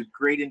 and he was a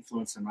great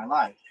influence in my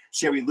life.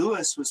 Sherry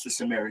Lewis was this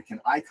American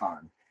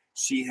icon.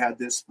 She had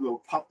this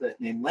little puppet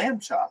named Lamb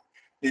Chop,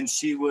 and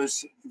she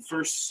was the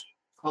first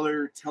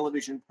color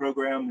television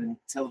program in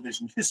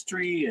television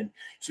history, and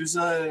she was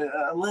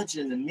a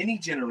legend in many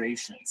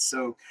generations.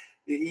 So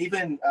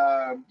even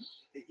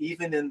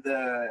in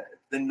the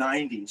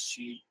 90s,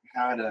 she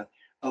had a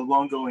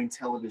long-going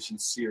television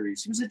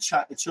series. She was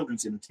a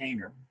children's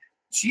entertainer.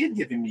 She had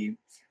given me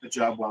a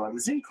job while I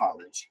was in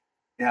college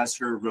as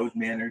her road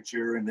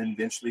manager, and then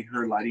eventually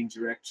her lighting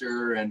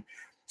director. And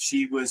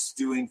she was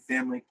doing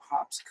Family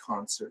Pops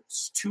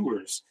concerts,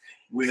 tours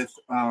with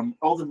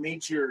all the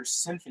major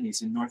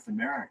symphonies in North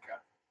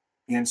America.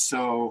 And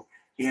so,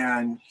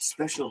 and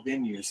special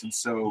venues. And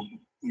so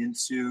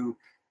into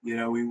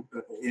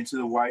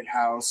the White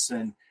House,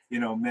 and,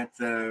 met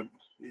the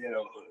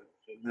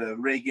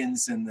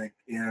Reagans and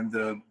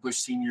the Bush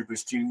Senior,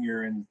 Bush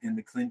Junior, and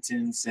the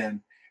Clintons.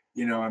 And,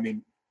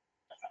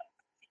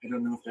 I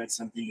don't know if that's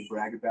something to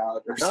brag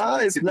about or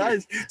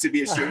something to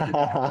be ashamed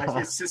about.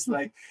 It's just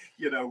like,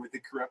 with the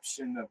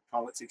corruption of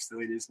politics the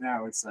way it is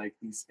now, it's like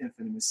these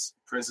infamous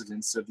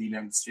presidents of the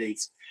United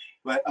States.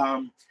 But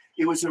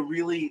it was a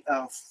really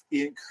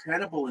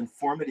incredible,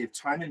 informative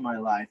time in my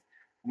life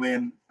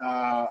when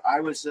I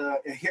was a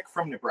hick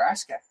from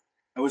Nebraska.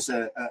 I was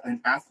an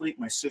athlete.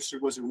 My sister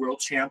was a world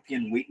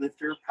champion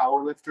weightlifter,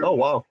 powerlifter. Oh,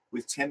 wow.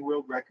 With 10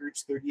 world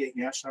records, 38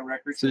 national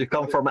records. So you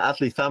come from an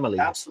athlete family.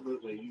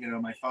 Absolutely.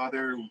 My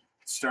father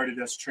started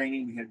us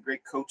training. We had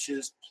great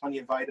coaches, plenty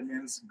of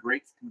vitamins,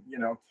 great,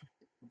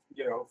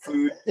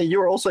 food. And you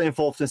were also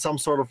involved in some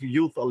sort of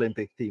youth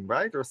Olympic team,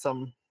 right? Or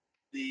some...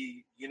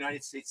 The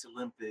United States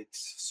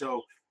Olympics.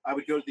 So I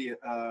would go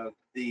to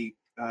the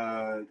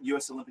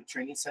U.S. Olympic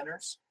Training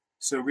Centers.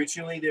 So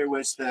originally there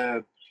was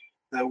the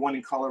one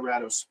in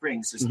Colorado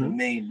Springs is the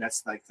main,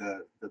 that's like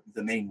the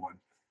main one,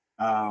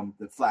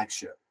 the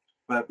flagship.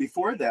 But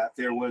before that,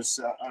 there was,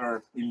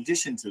 in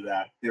addition to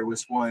that, there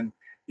was one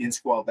in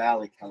Squaw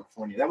Valley,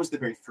 California. That was the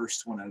very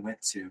first one I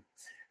went to.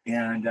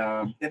 And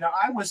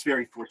I was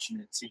very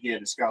fortunate to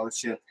get a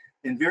scholarship,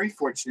 and very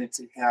fortunate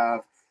to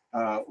have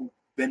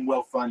been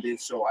well funded,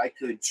 so I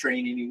could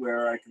train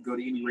anywhere. I could go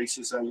to any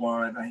races I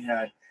want. I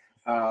had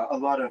a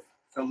lot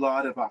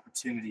of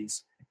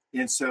opportunities.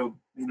 And so,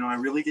 I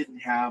really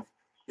didn't have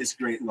this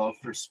great love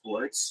for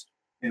sports.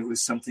 It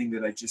was something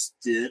that I just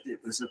did. It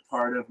was a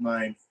part of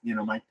my,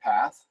 my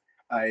path.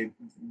 I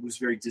was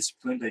very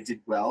disciplined. I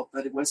did well,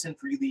 but it wasn't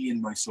really in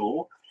my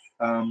soul.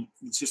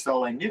 It's just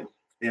all I knew.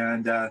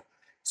 And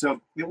so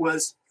it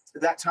was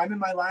that time in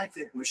my life.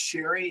 It was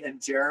Sherry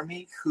and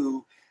Jeremy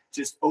who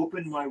just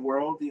opened my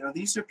world.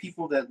 These are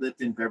people that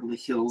lived in Beverly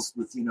Hills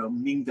with,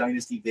 Ming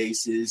Dynasty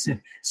vases and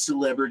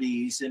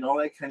celebrities and all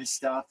that kind of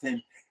stuff.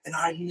 And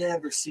I'd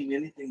never seen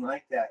anything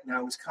like that. And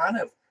I was kind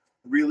of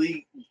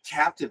really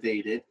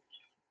captivated.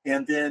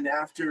 And then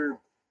after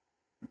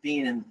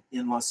being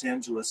in Los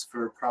Angeles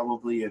for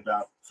probably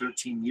about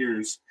 13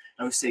 years,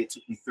 I would say it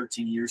took me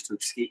 13 years to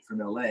escape from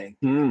LA.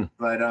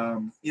 But,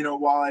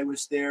 while I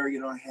was there,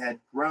 I had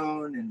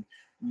grown and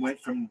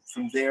went from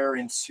there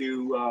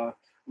into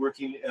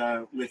working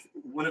with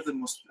one of the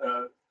most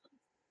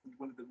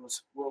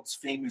world's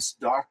famous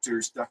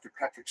doctors, Dr.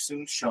 Patrick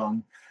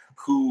Soon-Shiong,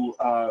 who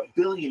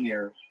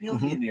billionaire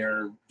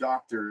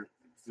doctor.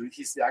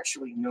 He's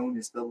actually known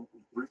as the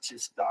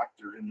richest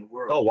doctor in the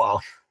world. Oh, wow.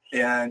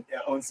 And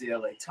owns the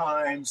LA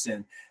Times,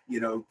 and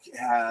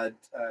had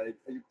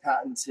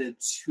patented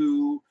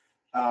 2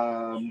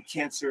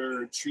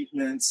 cancer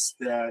treatments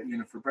that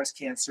for breast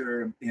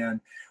cancer.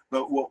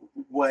 But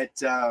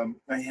what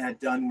I had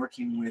done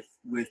working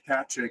with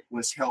Patrick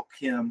was help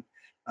him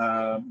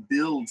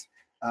build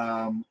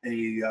a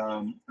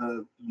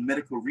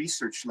medical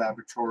research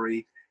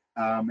laboratory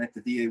at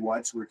the VA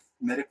Wadsworth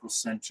Medical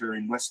Center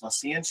in West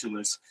Los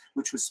Angeles,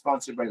 which was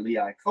sponsored by Lee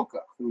Iacocca,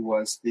 who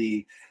was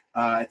the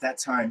At that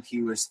time,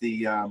 he was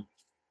the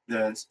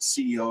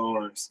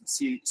CEO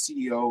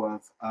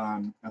of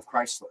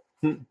Chrysler,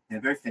 a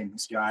very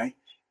famous guy.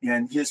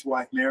 And his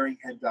wife Mary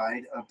had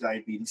died of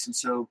diabetes, and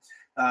so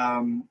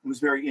was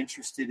very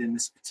interested in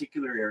this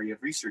particular area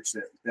of research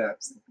that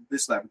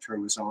this laboratory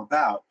was all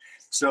about.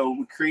 So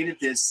we created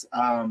this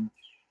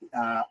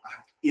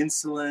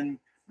insulin,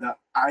 the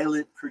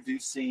islet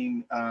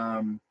producing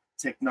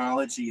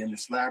technology in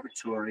this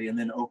laboratory, and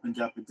then opened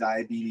up a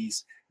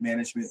diabetes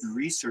management and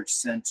research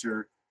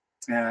center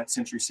at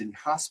Century City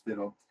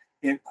Hospital.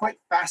 And quite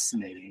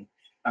fascinating,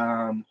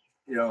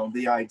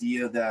 the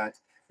idea that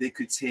they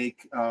could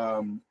take,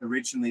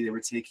 originally they were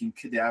taking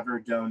cadaver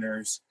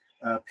donors'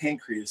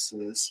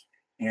 pancreases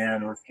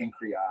or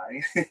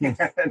pancreas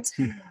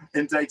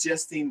and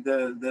digesting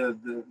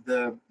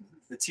the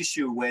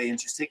tissue away and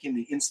just taking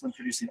the insulin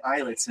producing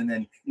islets and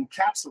then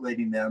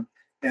encapsulating them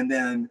and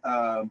then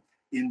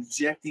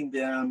injecting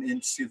them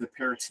into the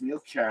peritoneal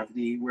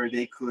cavity where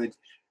they could,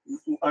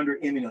 under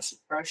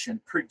immunosuppression,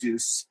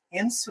 produce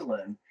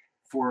insulin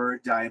for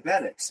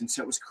diabetics. And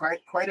so it was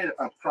quite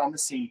a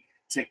promising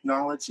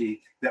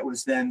technology that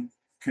was then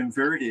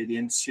converted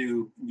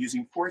into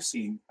using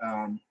porcine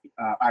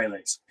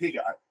islets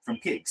from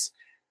pigs,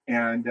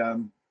 and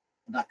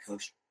not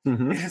kosher.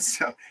 And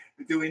so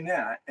doing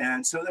that,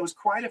 and so that was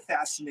quite a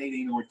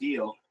fascinating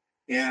ordeal.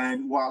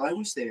 And while I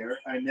was there,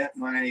 I met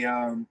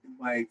my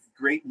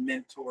great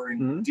mentor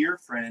and dear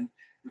friend,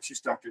 which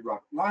is Dr.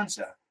 Robert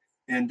Lanza.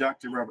 And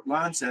Dr. Robert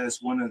Lanza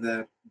is one of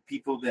the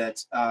people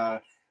that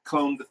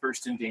cloned the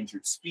first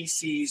endangered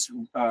species,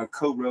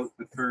 co-wrote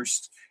the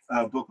first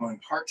book on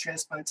heart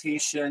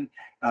transplantation,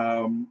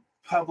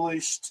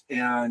 published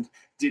and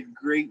did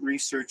great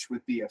research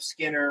with B.F.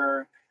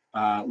 Skinner,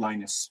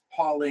 Linus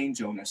Pauling,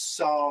 Jonas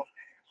Salk.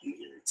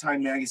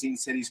 Time magazine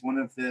said he's one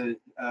of the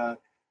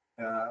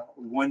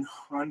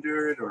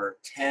 100 or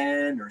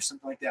 10 or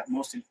something like that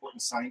most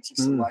important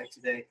scientists alive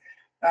today.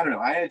 I don't know.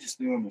 I just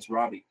knew him as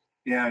Robbie.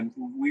 And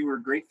we were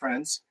great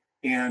friends.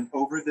 And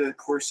over the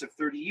course of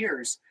 30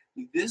 years,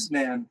 this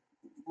man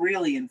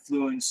really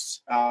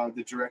influenced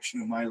the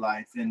direction of my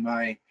life and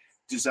my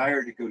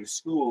desire to go to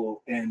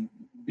school and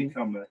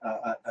become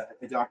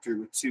a doctor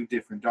with 2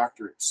 different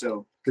doctorates.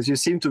 So, because you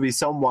seem to be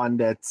someone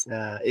that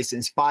is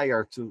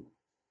inspired to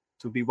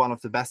be one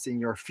of the best in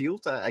your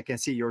field. I can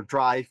see your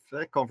drive,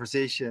 each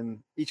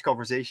conversation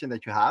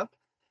that you have.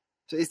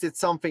 So is it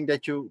something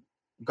that you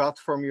got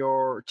from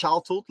your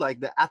childhood, like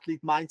the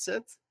athlete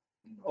mindset?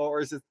 Or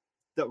is it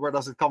where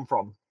does it come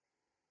from?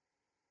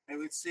 I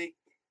would say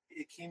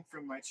it came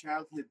from my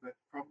childhood, but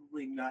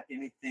probably not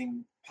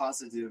anything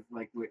positive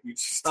like what you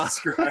just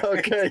described.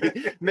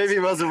 Okay, maybe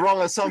it was a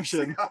wrong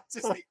assumption.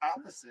 Just the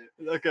opposite.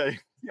 Okay.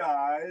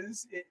 Yeah,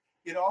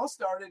 it all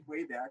started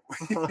way back.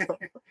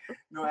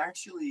 No,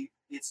 actually,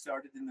 it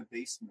started in the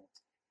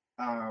basement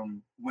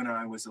when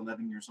I was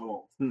 11 years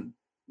old.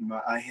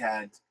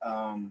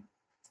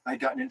 I'd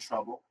gotten in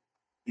trouble,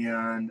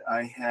 and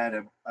I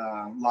had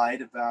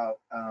lied about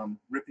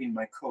ripping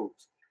my coat.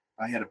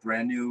 I had a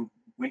brand new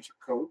winter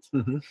coat,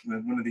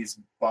 one of these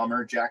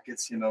bomber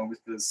jackets,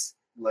 with this,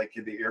 like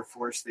the Air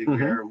Force they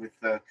wear with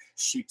the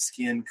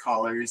sheepskin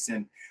collars.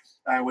 And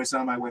I was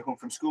on my way home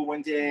from school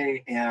one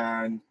day,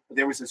 and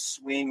there was a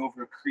swing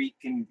over a creek,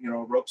 and a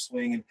rope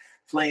swing, and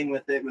playing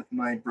with it with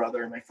my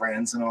brother and my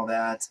friends and all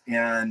that.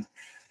 And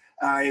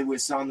I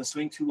was on the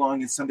swing too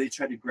long, and somebody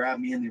tried to grab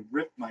me, and they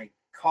ripped my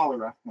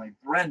collar off my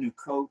brand new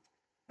coat.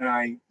 And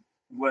I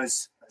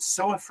was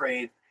so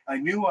afraid. I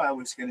knew I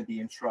was going to be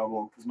in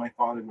trouble because my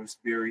father was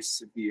very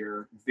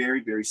severe, very,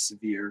 very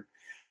severe.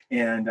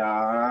 And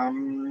I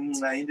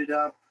ended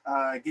up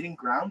getting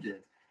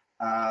grounded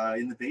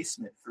in the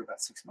basement for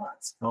about 6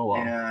 months. Oh, wow.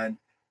 And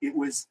it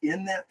was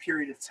in that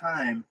period of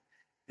time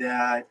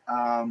that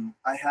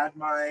I had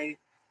my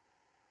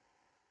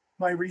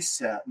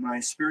reset, my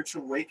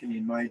spiritual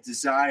awakening, my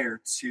desire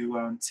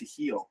to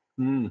heal.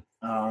 And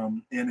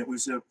it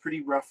was a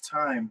pretty rough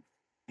time.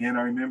 And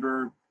I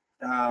remember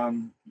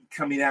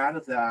coming out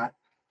of that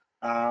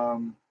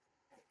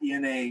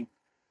in a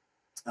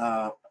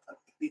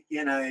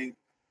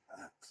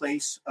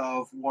place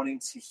of wanting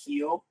to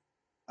heal.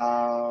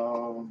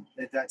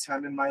 At that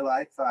time in my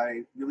life,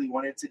 I really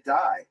wanted to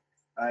die.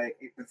 I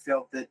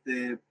felt that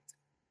the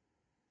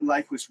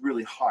life was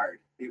really hard.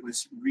 It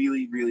was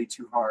really, really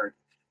too hard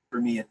for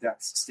me at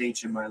that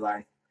stage in my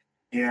life.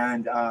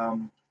 And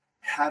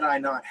had I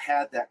not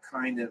had that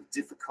kind of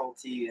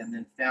difficulty and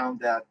then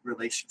found that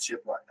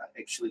relationship,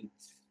 actually,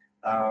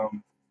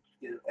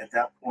 at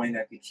that point,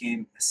 I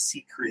became a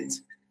secret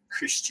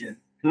Christian.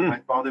 My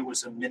father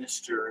was a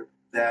minister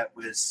that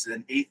was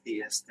an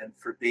atheist and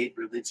forbade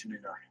religion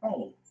in our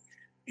home.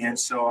 And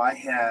so I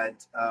had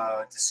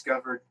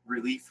discovered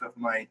relief of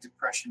my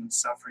depression and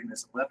suffering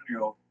as an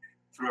 11-year-old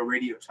through a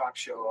radio talk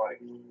show I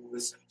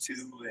listened to,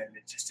 and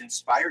it just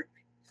inspired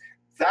me.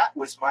 That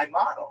was my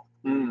model.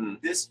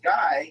 This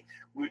guy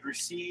would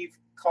receive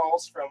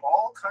calls from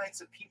all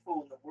kinds of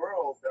people in the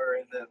world or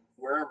in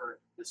wherever.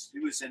 He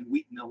was in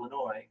Wheaton,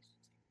 Illinois.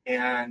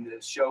 And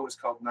the show was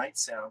called Night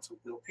Sounds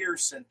with Bill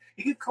Pierce. And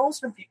he get calls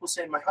from people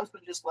saying, my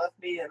husband just left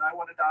me and I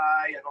want to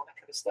die and all that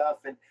kind of stuff.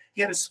 And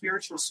he had a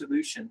spiritual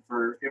solution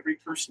for every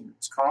person that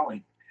was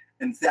calling.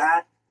 And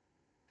that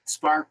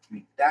sparked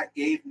me. That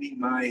gave me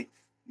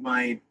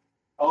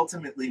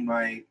ultimately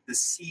the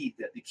seed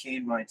that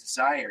became my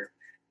desire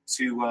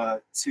to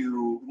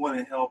want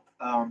to help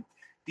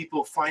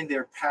people find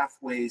their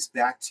pathways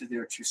back to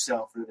their true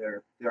self,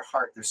 or their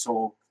heart, their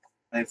soul.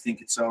 I think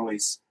it's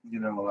always,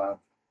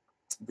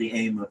 the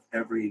aim of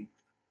every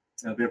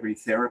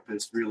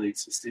therapist, really.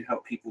 It's just to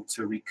help people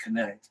to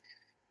reconnect.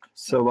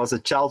 So it was a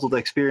childhood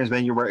experience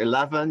when you were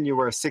 11, you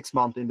were 6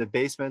 months in the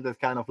basement that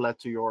kind of led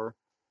to your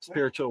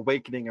spiritual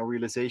awakening and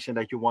realization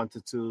that you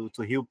wanted to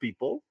heal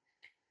people.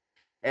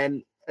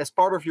 And as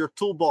part of your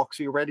toolbox,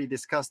 we already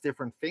discussed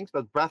different things,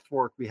 but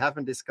breathwork we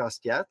haven't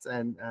discussed yet.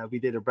 And we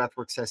did a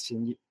breathwork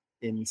session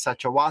in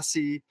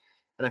Satyawasi.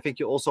 And I think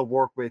you also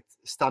work with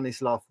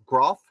Stanislav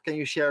Grof. Can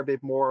you share a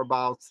bit more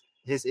about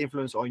his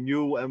influence on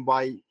you and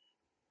why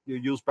you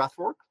use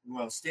breathwork?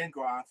 Well, Stan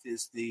Grof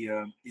is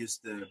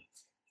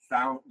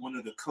one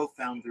of the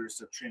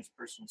co-founders of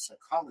transpersonal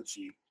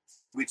psychology,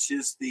 which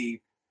is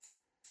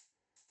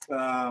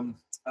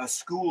a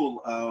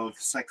school of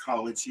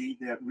psychology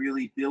that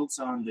really builds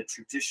on the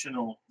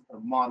traditional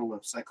model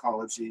of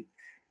psychology,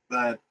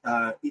 but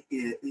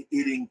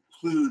it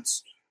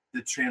includes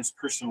the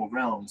transpersonal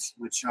realms,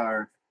 which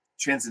are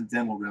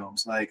transcendental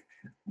realms, like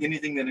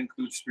anything that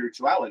includes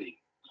spirituality.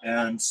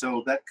 And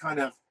so that kind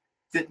of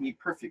fit me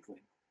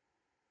perfectly.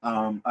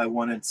 I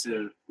wanted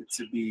to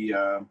be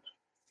a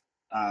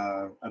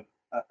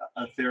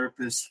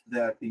therapist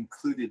that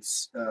included,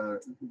 I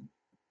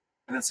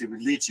don't say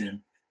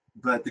religion,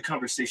 but the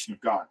conversation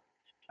of God.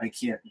 I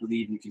can't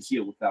believe you can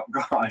heal without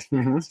God.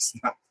 Mm-hmm. It's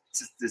not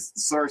just this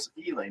source of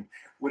healing,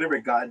 whatever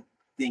God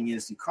thing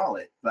is you call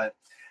it. But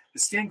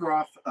Stan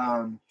Grof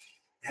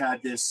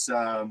had this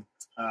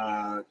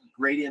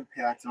great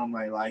impact on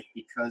my life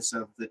because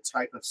of the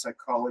type of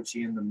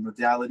psychology and the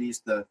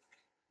modalities. The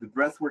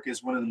breathwork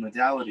is one of the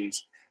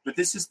modalities, but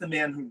this is the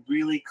man who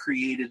really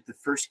created the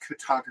first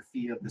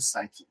cartography of the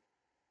psyche.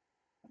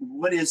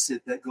 What is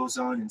it that goes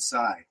on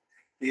inside?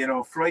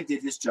 Freud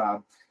did his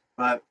job,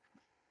 but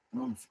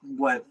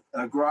what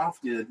Grof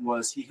did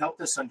was he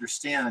helped us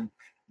understand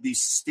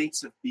these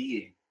states of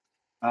being,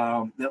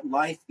 that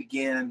life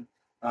began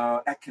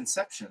at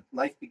conception.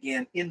 Life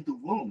began in the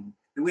womb,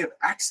 that we have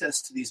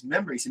access to these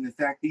memories. And in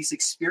fact, these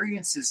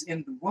experiences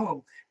in the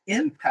womb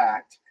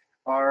impact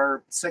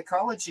our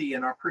psychology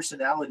and our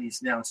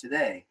personalities now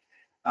today.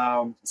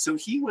 So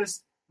he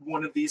was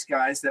one of these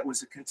guys that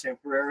was a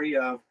contemporary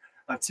of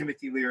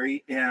Timothy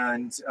Leary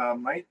and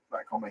I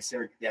call my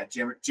dad,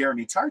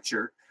 Jeremy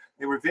Tarcher.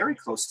 They were very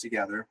close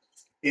together.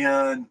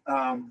 And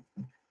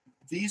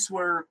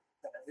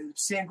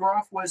Stan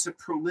Grof was a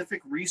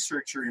prolific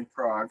researcher in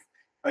Prague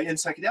in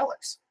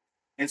psychedelics.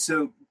 And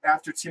so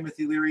after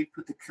Timothy Leary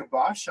put the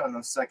kibosh on the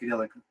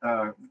psychedelic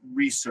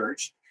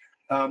research,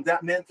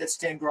 that meant that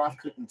Stan Grof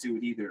couldn't do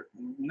it either.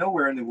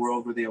 Nowhere in the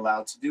world were they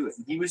allowed to do it.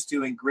 And he was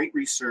doing great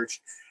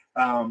research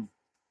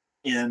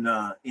in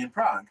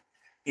Prague.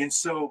 And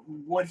so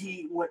what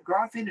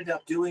Grof ended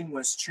up doing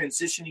was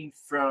transitioning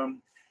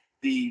from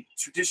the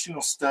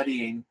traditional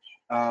studying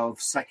of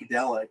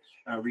psychedelic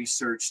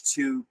research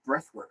to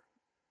breathwork.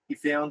 He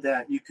found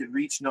that you could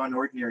reach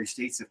non-ordinary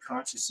states of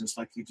consciousness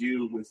like you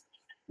do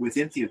with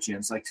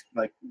entheogens, like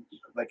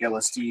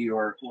LSD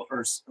or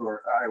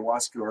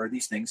ayahuasca or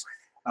these things,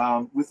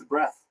 with the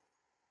breath.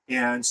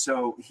 And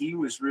so he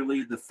was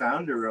really the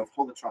founder of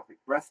holotropic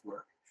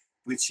breathwork,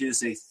 which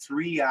is a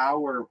 3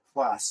 hour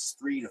plus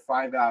 3 to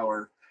 5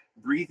 hour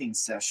breathing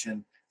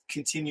session,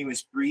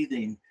 continuous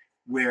breathing,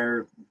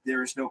 where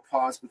there is no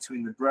pause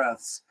between the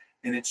breaths,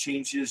 and it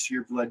changes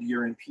your blood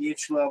urine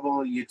pH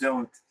level. You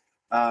don't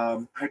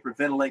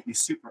hyperventilate, you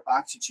super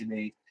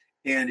oxygenate,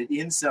 and it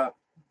ends up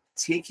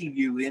taking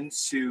you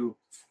into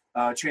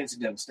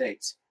transcendental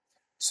states.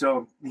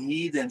 So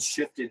he then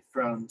shifted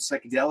from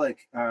psychedelic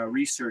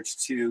research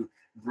to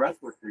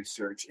breathwork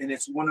research, and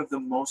it's one of the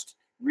most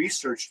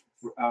researched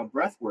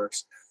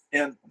breathworks.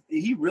 And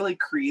he really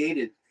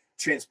created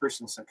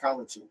transpersonal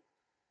psychology,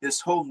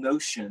 this whole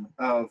notion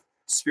of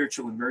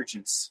spiritual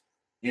emergence,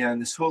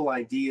 and this whole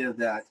idea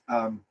that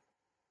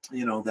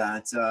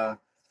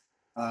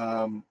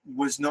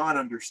was not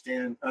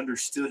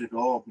understood at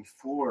all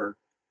before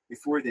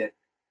that.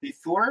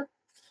 Before,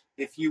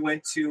 if you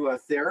went to a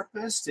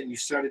therapist and you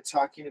started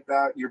talking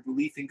about your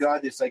belief in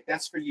God, it's like,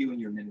 that's for you and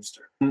your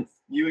minister,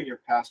 you and your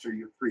pastor,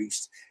 your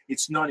priest.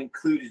 It's not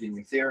included in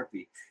your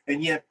therapy.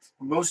 And yet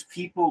most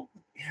people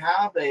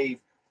have a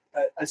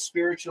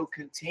spiritual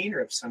container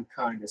of some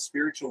kind, a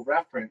spiritual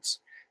reference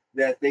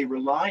that they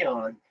rely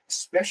on,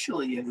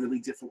 especially in really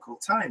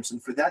difficult times.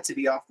 And for that to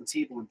be off the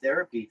table in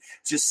therapy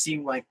just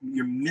seemed like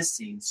you're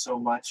missing so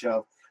much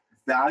of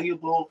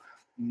valuable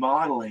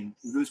modeling.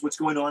 What's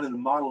going on in the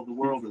model of the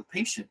world of the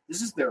patient.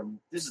 This is their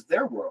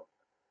world.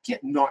 You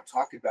can't not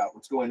talk about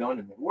what's going on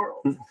in the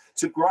world.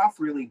 So Grof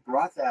really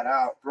brought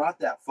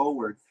that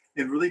forward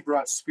and really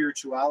brought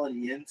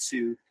spirituality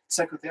into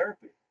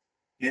psychotherapy.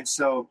 And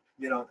so,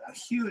 a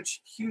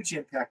huge, huge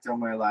impact on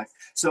my life.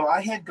 So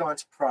I had gone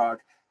to Prague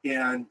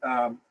and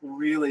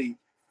really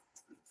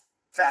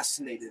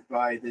fascinated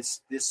by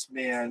this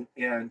man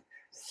and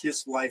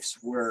his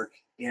life's work,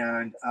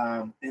 and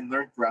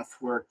learned breath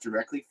work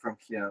directly from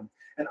him.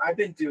 And I've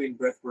been doing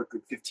breath work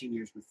 15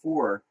 years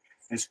before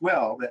as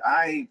well. But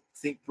I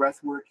think breath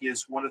work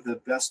is one of the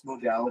best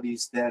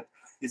modalities that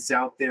is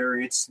out there.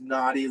 It's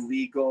not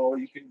illegal.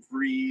 You can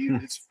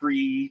breathe. It's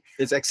free.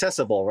 It's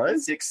accessible, right?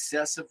 It's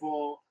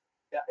accessible.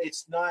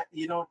 It's not,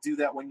 you don't do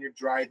that when you're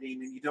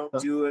driving, and you don't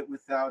do it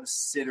without a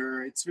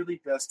sitter. It's really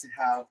best to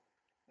have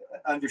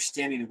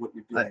understanding of what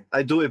you're doing.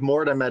 I do it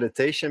more than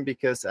meditation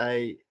because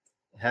I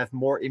have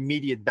more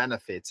immediate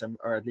benefits,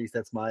 or at least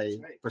that's my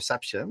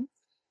perception.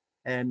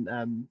 And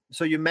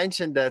so you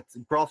mentioned that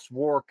Groff's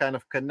work kind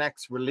of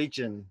connects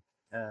religion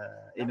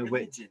in a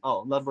way.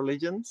 Oh, not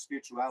religion?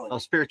 Spirituality. Oh,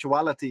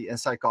 spirituality and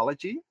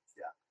psychology.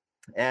 Yeah.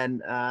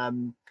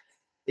 And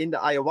in the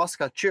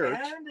ayahuasca church.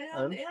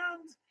 And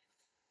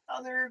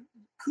other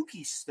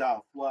kooky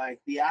stuff like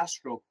the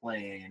astral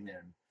plane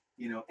and,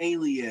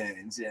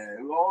 aliens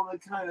and all the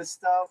kind of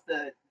stuff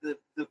that the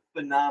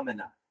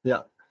phenomena.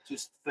 Yeah.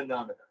 Just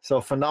phenomena. So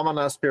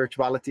phenomena,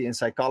 spirituality, and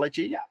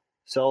psychology. Yeah.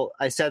 So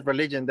I said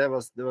religion. That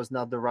was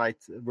not the right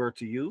word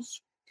to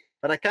use,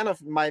 but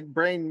my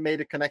brain made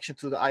a connection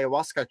to the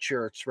ayahuasca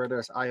church, where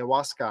there's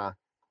ayahuasca,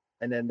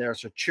 and then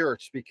there's a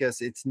church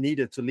because it's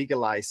needed to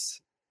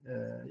legalize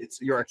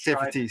your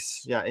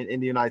activities. In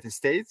the United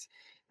States.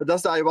 But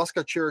does the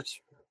ayahuasca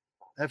church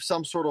have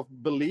some sort of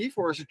belief,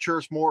 or is a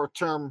church more a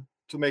term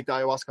to make the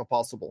ayahuasca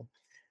possible?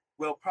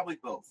 Well, probably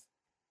both.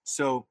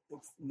 So,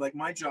 like,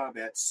 my job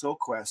at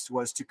SoulQuest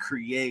was to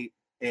create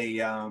a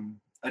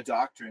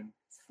doctrine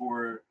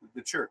for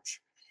the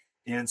church.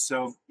 And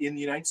so in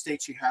the United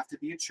States, you have to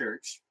be a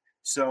church.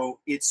 So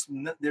it's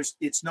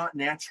not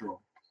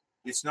natural.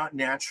 It's not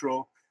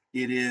natural.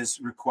 It is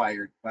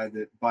required by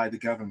the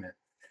government.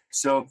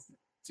 So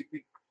to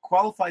be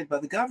qualified by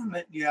the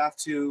government, you have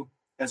to,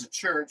 as a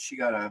church,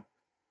 you have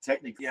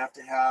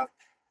to have,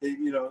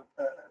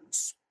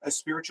 a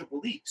spiritual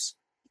beliefs.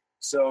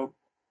 So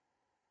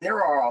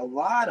there are a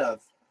lot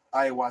of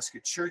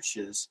ayahuasca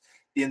churches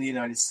in the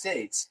United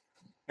States,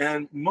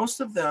 and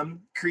most of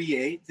them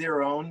create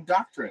their own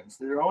doctrines,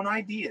 their own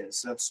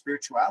ideas of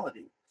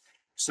spirituality.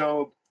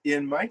 So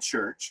in my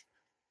church,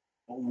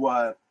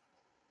 what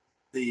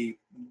the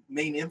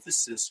main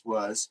emphasis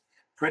was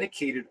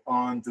predicated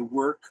on the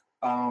work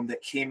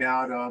that came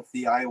out of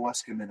the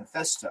ayahuasca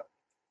manifesto.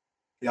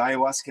 The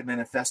ayahuasca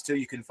manifesto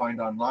you can find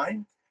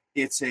online.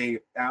 It's a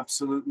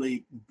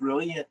absolutely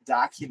brilliant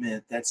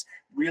document that's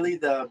really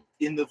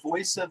in the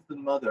voice of the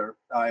mother,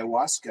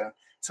 ayahuasca,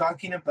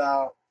 talking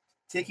about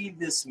taking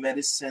this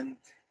medicine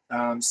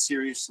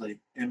seriously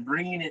and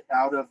bringing it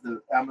out of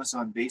the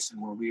Amazon basin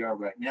where we are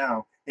right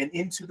now and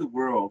into the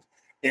world.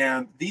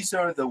 And these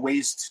are the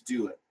ways to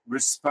do it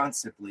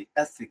responsibly,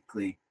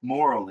 ethically,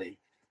 morally,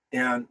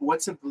 and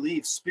what to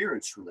believe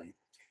spiritually.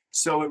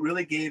 So it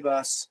really gave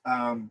us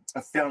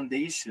a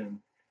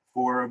foundation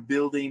for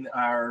building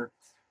our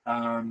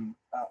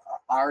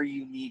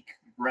unique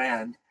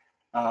brand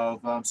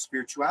of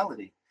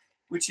spirituality,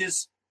 which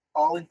is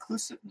all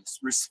inclusiveness.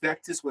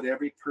 Respect is what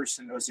every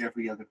person owes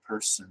every other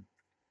person.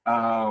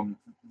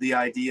 The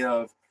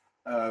idea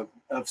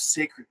of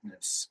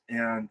sacredness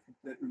and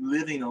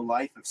living a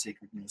life of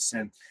sacredness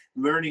and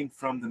learning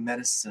from the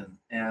medicine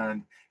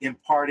and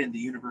imparting the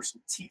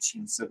universal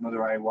teachings of Mother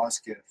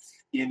Ayahuasca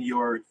in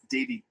your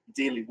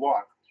daily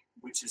walk,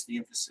 which is the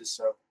emphasis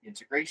of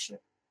integration.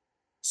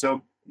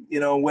 So,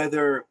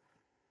 whether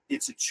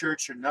it's a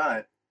church or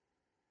not,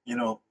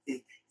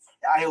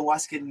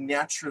 ayahuasca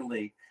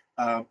naturally,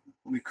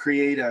 we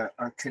create a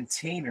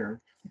container,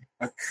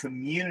 a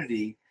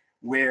community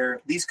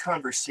where these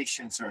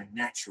conversations are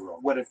natural.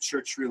 What a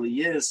church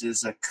really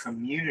is a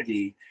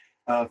community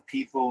of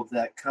people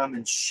that come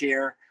and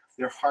share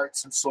their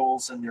hearts and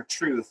souls and their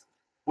truth,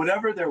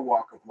 whatever their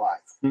walk of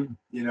life,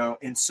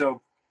 And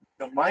so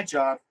my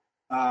job,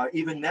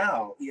 even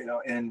now,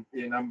 and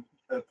I'm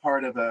a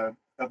part of a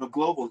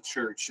global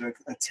church,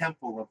 a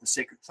temple of the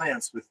sacred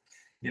plants with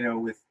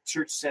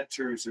church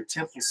centers or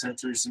temple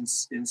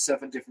centers in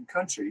 7 different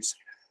countries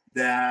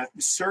that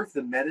serve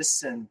the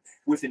medicine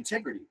with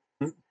integrity,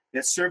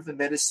 that serve the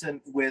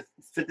medicine with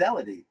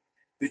fidelity.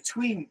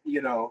 Between,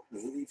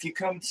 if you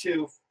come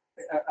to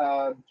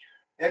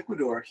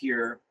Ecuador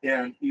here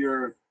and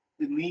you're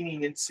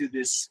leaning into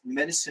this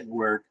medicine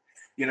work,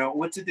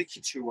 what do the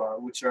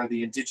Quichua, which are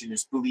the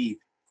indigenous, believe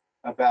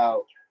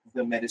about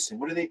the medicine?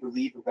 What do they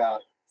believe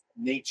about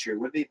nature?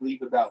 What do they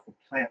believe about the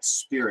plant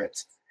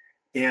spirit?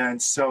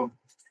 And so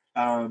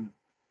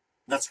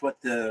that's what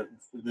the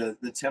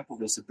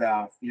temple is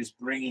about, is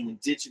bringing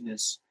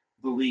indigenous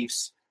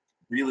beliefs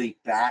really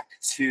back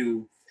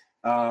to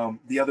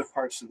the other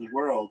parts of the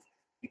world,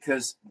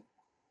 because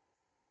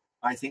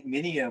I think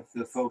many of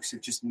the folks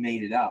have just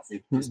made it up.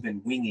 They've just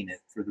been winging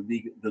it for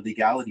the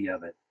legality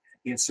of it.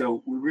 And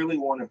so we really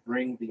want to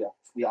bring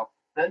the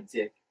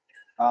authentic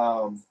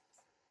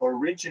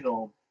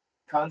original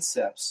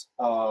concepts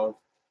of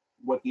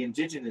what the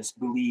indigenous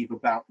believe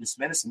about this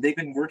medicine. They've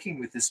been working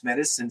with this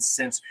medicine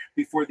since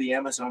before the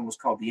Amazon was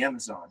called the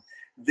Amazon.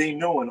 They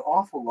know an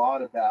awful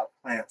lot about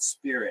plant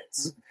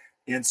spirits.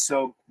 And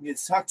so you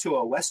talk to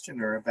a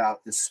Westerner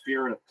about the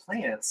spirit of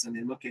plants, and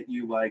they look at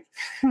you like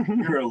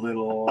you're a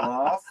little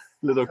off.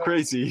 Little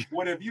crazy.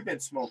 What have you been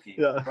smoking,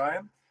 Yeah.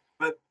 Brian?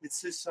 But it's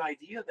this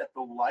idea that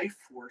the life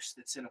force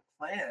that's in a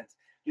plant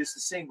is the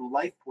same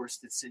life force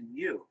that's in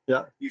you.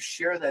 Yeah. You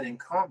share that in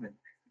common,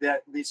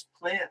 that these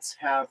plants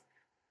have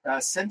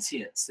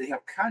sentience, they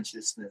have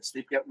consciousness,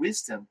 they've got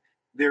wisdom,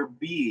 they're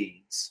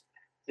beings.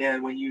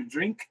 And when you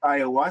drink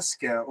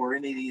ayahuasca or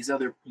any of these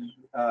other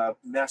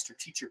master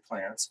teacher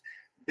plants,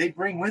 they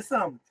bring with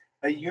them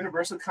a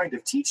universal kind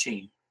of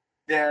teaching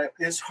that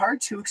is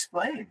hard to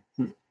explain.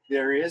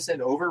 There is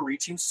an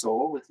overreaching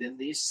soul within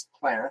these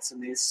plants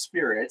and these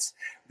spirits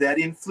that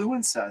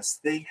influence us.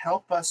 They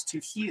help us to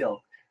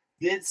heal.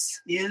 This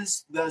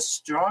is the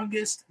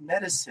strongest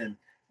medicine,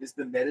 is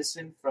the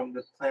medicine from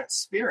the plant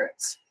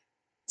spirits.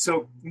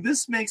 So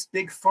this makes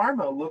Big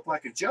Pharma look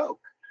like a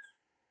joke.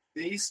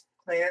 These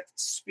plant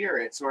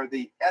spirits, or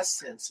the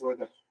essence, or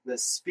the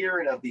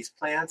spirit of these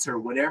plants, or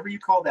whatever you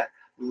call that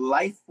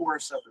life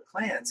force of the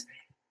plants,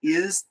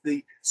 is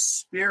the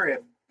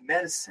spirit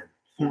medicine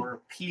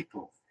for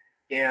people.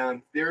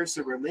 And there's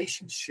a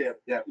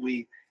relationship that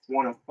we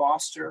want to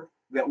foster,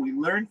 that we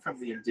learn from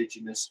the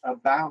indigenous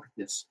about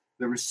this,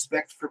 the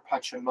respect for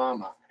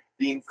Pachamama,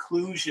 the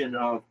inclusion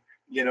of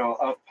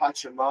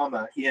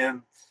Pachamama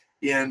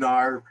in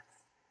our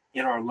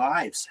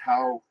lives,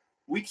 how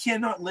we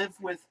cannot live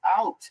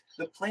without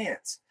the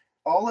plants.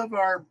 All of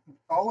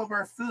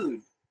our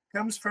food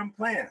comes from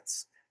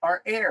plants.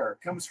 Our air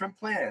comes from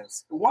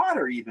plants.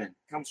 Water even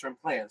comes from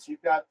plants.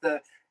 You've got the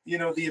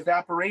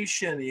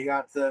evaporation. You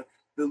got the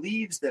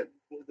leaves, that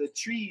the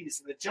trees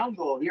and the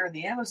jungle here in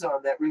the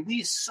Amazon that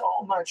release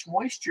so much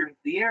moisture into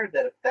the air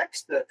that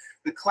affects the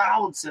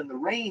clouds and the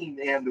rain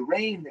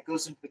that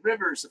goes into the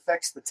rivers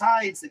affects the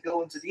tides that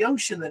go into the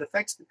ocean, that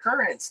affects the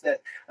currents,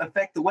 that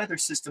affect the weather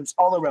systems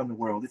all around the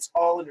world. It's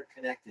all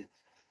interconnected.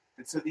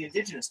 And so the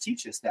indigenous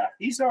teach us that.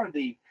 These are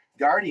the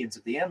guardians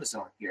of the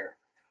Amazon here.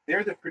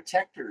 They're the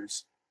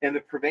protectors and the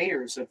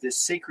purveyors of this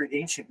sacred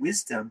ancient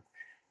wisdom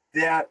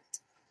that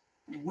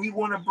we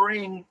want to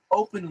bring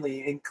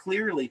openly and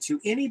clearly to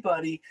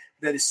anybody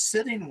that is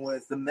sitting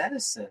with the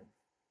medicine.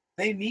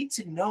 They need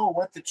to know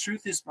what the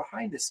truth is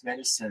behind this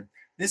medicine.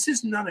 This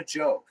is not a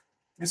joke.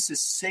 This is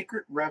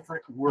sacred,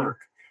 reverent work.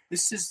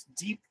 This is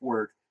deep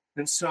work.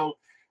 And so,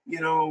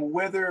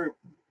 whether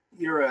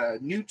you're a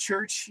new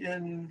church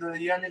in the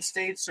United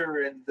States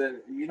or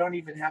you don't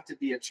even have to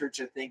be a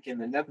church, I think, in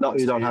the Netherlands. No,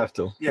 you don't have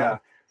to. Yeah. No.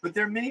 But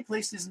there are many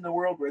places in the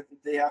world where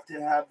they have to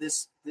have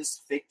this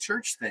fake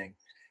church thing.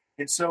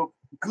 And so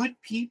good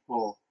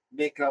people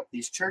make up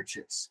these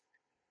churches.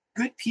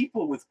 Good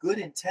people with good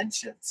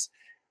intentions.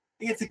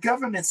 If the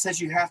government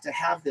says you have to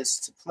have this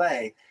to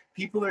play,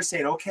 people are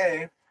saying,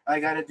 okay, I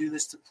got to do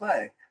this to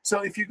play.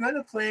 So if you're going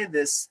to play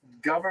this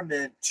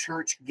government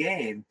church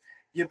game,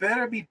 you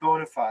better be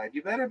bona fide.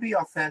 You better be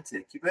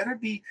authentic. You better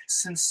be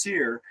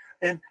sincere.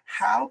 And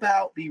how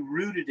about be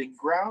rooted and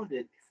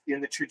grounded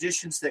in the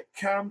traditions that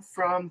come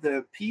from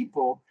the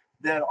people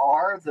that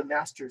are the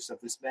masters of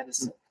this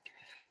medicine?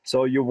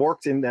 So you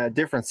worked in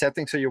different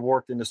settings. So you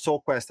worked in the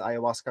Soul Quest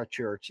Ayahuasca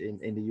Church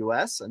in the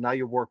US, and now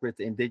you work with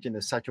the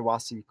indigenous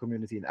Satyawasi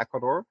community in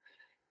Ecuador.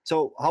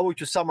 So how would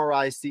you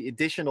summarize the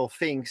additional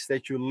things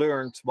that you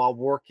learned while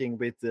working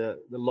with the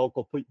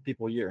local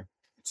people here?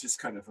 It's just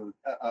kind of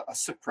a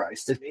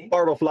surprise to me. It's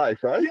part of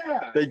life, right?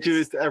 Yeah. They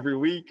do it every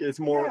week. It's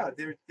more. Yeah,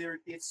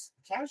 it's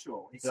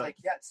casual. It's like,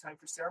 it's time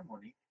for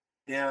ceremony.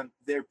 And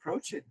they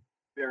approach it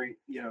very,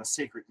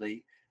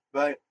 sacredly,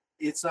 but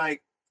it's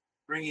like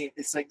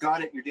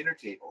God at your dinner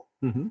table.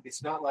 Mm-hmm.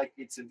 It's not like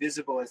it's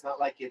invisible. It's not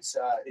like it's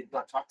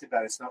not talked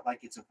about. It's not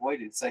like it's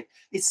avoided. It's like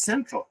it's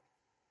central.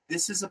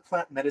 This is a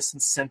plant medicine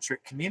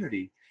centric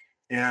community,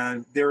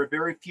 and there are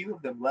very few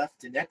of them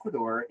left in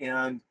Ecuador.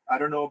 And I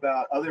don't know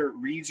about other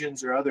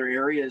regions or other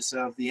areas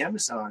of the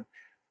Amazon,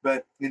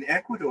 but in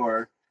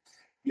Ecuador,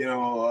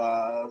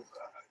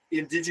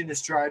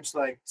 indigenous tribes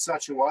like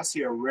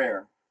Satyawasi are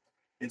rare,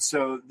 and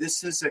so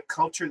this is a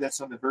culture that's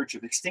on the verge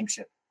of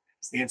extinction.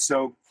 And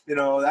so,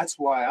 that's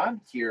why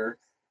I'm here.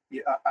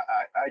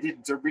 I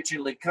didn't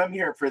originally come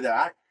here for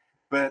that,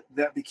 but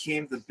that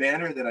became the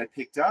banner that I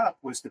picked up,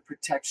 was the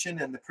protection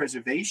and the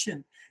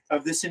preservation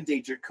of this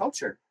endangered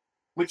culture,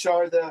 which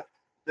are the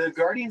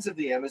guardians of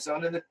the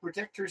Amazon and the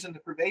protectors and the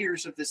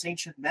purveyors of this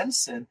ancient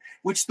medicine,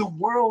 which the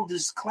world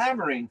is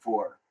clamoring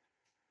for.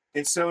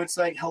 And so it's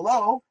like,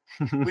 hello,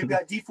 we've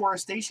got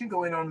deforestation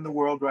going on in the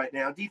world right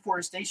now.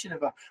 Deforestation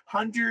of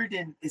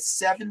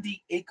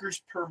 170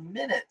 acres per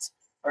minute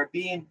are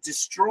being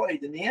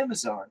destroyed in the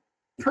Amazon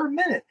per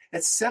minute.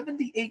 That's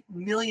 78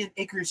 million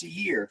acres a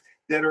year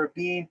that are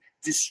being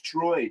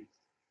destroyed.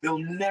 They'll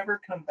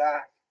never come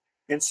back.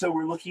 And so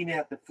we're looking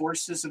at the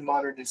forces of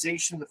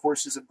modernization, the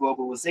forces of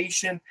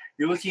globalization.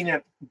 You're looking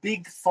at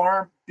big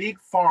farms, big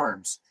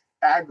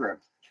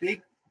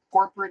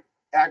corporate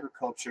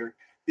agriculture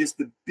is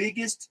the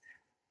biggest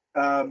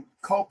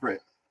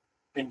culprit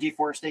in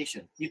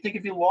deforestation. You think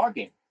it'd be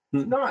logging.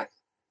 It's not.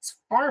 It's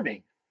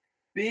farming,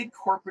 big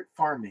corporate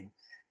farming.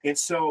 And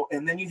so,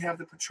 and then you have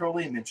the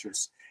petroleum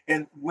interests.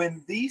 And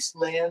when these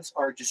lands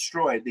are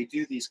destroyed, they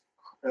do these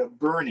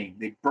burning.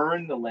 They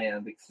burn the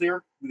land. They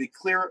clear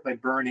it by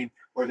burning,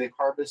 or they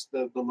harvest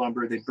the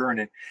lumber. They burn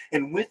it,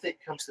 and with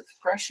it comes the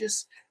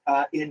precious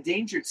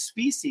endangered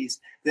species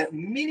that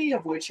many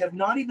of which have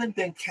not even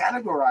been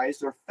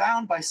categorized or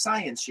found by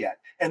science yet,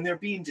 and they're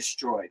being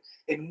destroyed.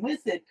 And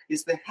with it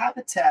is the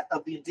habitat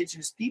of the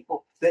indigenous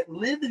people that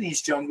live in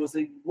these jungles.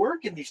 They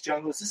work in these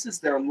jungles. This is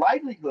their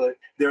livelihood,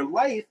 their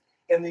life,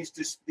 and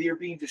they are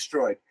being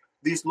destroyed.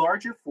 These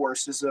larger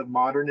forces of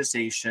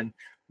modernization,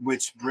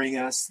 which bring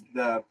us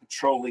the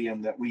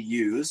petroleum that we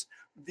use.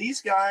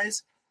 These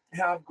guys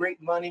have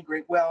great money,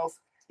 great wealth,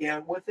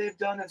 and what they've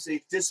done is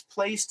they've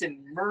displaced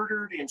and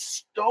murdered and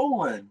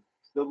stolen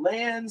the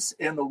lands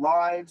and the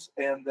lives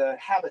and the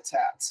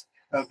habitats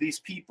of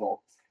these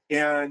people.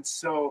 And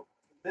so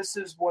this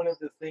is one of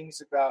the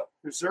things about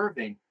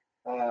preserving,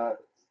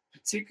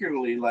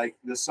 particularly like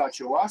the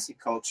Sachiawasi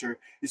culture,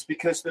 is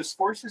because those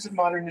forces of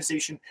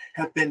modernization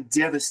have been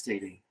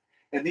devastating.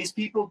 And these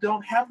people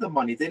don't have the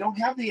money, they don't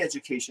have the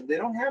education, they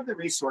don't have the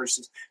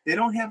resources, they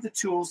don't have the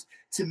tools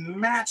to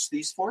match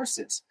these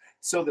forces.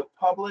 So the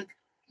public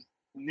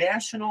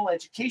national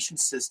education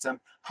system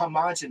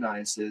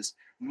homogenizes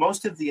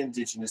most of the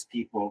indigenous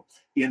people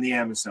in the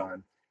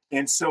Amazon.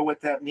 And so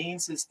what that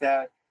means is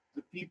that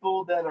the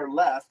people that are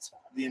left,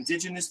 the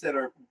indigenous that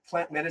are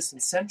plant medicine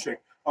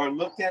centric, are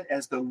looked at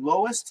as the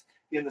lowest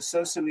in the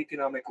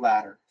socioeconomic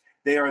ladder.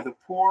 They are the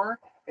poor,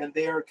 and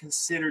they are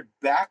considered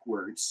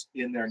backwards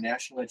in their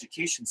national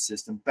education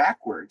system,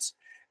 backwards.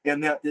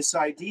 And that this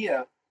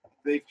idea,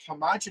 they've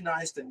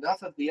homogenized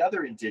enough of the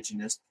other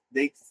indigenous,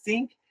 they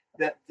think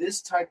that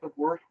this type of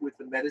work with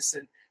the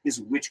medicine is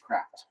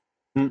witchcraft,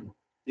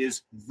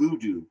 is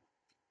voodoo.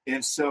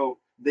 And so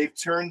they've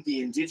turned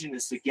the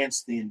indigenous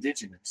against the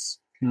indigenous.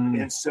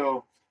 And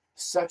so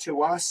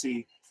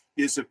Sachiawasi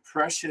is a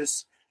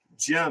precious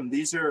gem.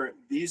 These are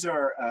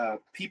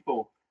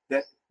people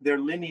that their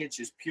lineage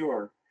is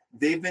pure.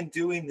 They've been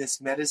doing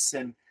this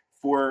medicine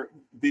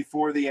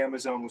before the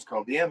Amazon was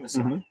called the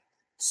Amazon.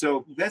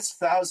 So that's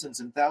thousands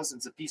and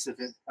thousands of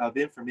pieces of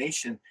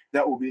information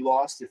that will be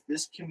lost if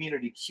this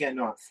community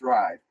cannot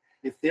thrive.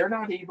 If they're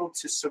not able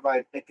to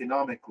survive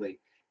economically,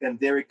 and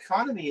their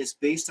economy is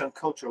based on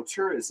cultural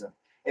tourism.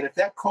 And if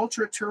that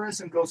cultural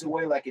tourism goes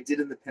away like it did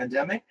in the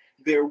pandemic,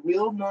 there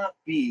will not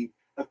be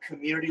a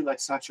community like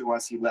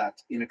Sachiawasi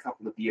left in a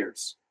couple of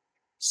years.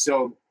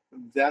 So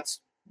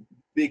that's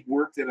big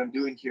work that I'm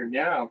doing here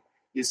now,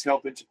 is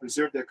helping to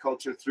preserve their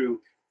culture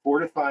through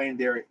fortifying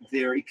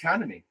their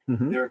economy.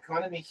 Their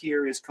economy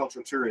here is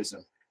cultural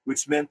tourism,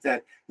 which meant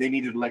that they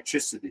needed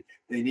electricity.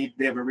 They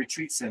have a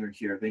retreat center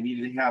here. They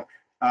needed to have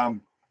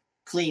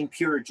clean,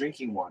 pure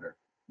drinking water.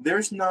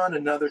 There's not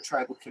another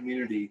tribal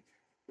community,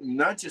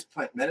 not just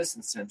plant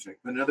medicine centric,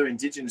 but another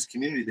indigenous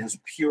community that has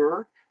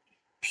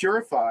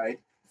purified,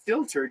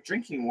 filtered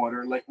drinking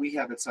water like we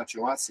have at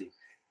Sachiawasi.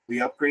 We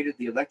upgraded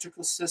the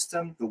electrical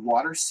system, the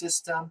water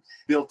system,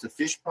 built a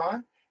fish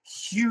pond,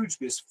 huge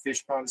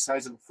fish pond the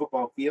size of a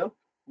football field.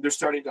 They're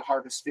starting to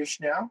harvest fish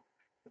now.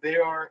 They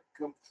are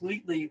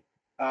completely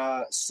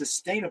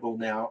sustainable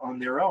now on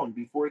their own.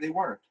 Before they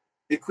weren't.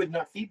 They could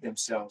not feed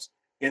themselves.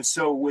 And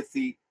so with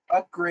the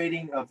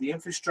upgrading of the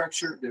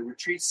infrastructure, the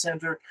retreat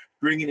center,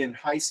 bringing in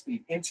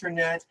high-speed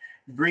internet,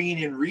 bringing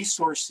in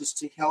resources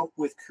to help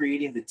with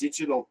creating the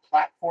digital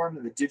platform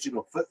and the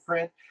digital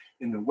footprint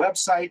in the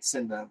websites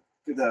and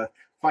the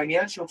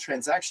financial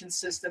transaction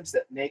systems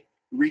that make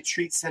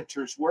retreat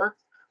centers work,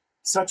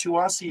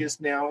 Sachiawasi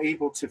is now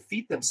able to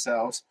feed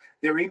themselves.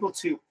 They're able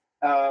to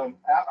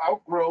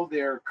outgrow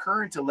their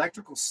current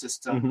electrical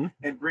system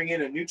and bring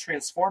in a new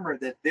transformer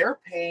that they're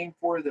paying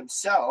for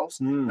themselves,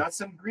 not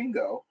some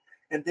gringo.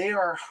 And they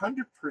are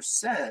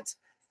 100%.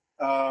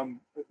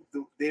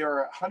 They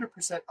are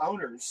 100%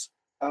 owners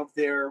of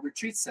their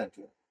retreat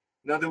center.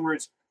 In other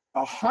words,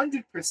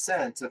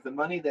 100% of the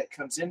money that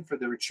comes in for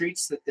the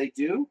retreats that they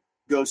do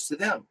goes to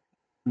them.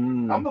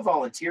 I'm a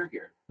volunteer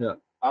here. Yeah.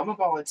 I'm a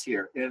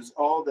volunteer. As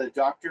all the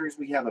doctors,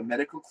 we have a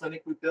medical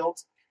clinic we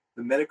built.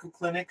 The medical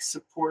clinic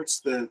supports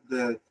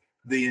the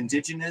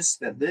indigenous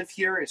that live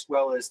here, as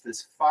well as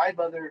this 5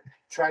 other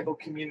tribal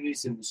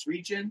communities in this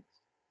region.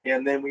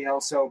 And then we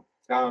also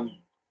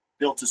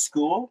built a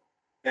school.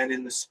 And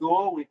in the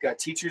school, we've got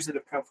teachers that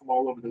have come from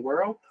all over the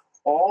world.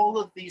 All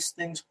of these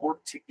things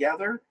work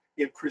together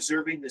in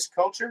preserving this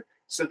culture.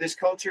 So this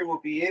culture will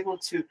be able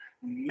to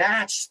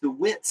match the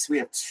wits. We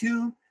have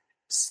two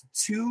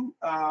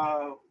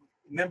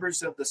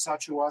members of the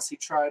Sachiawasi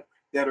tribe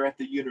that are at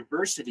the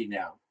university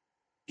now,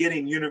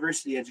 getting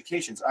university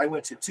educations. I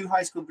went to 2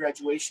 high school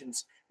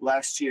graduations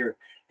last year,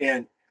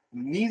 and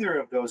Neither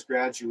of those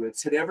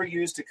graduates had ever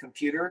used a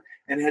computer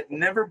and had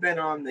never been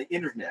on the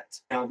internet.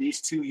 Now,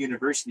 these two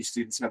university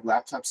students have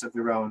laptops of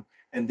their own,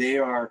 and they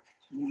are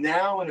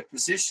now in a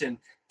position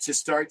to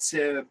start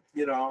to,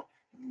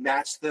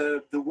 match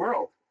the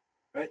world,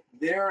 right?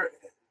 They're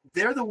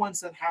the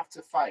ones that have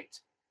to fight.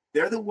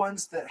 They're the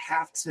ones that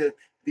have to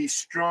be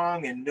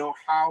strong and know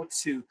how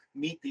to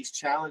meet these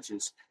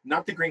challenges,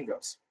 not the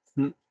gringos,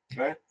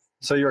 right?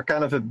 So you're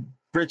kind of a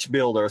bridge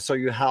builder. So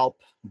you help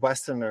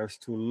Westerners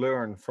to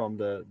learn from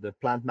the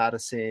plant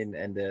medicine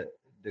and the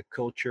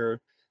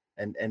culture,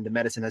 and the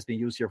medicine has been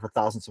used here for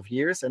thousands of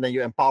years. And then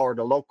you empower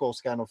the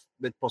locals kind of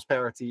with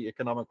prosperity,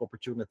 economic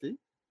opportunity.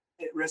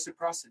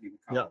 Reciprocity, we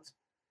call it.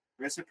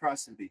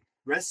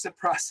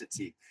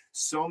 Reciprocity.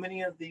 So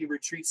many of the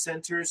retreat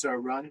centers are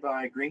run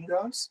by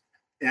gringos,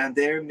 and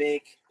they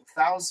make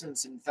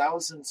thousands and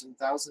thousands and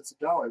thousands of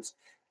dollars.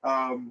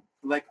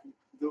 Like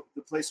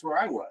the place where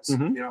I was,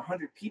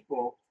 100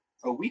 people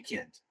a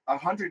weekend,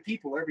 100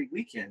 people every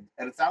weekend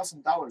at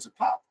 $1,000 a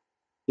pop.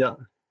 Yeah.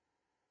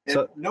 And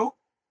so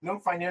no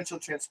financial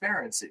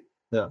transparency.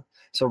 Yeah.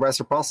 So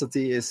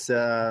reciprocity is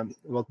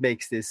what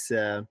makes this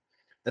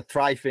a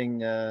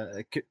thriving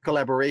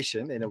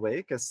collaboration in a way,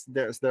 because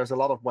there's a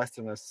lot of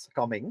Westerners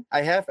coming.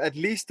 I have at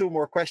least two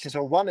more questions.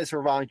 So one is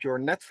around your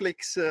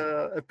Netflix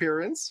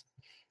appearance,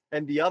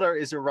 and the other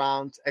is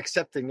around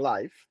accepting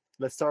life.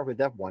 Let's start with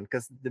that one,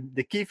 because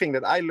the key thing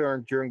that I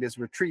learned during this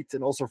retreat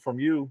and also from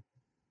you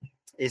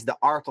is the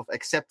art of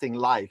accepting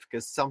life,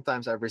 because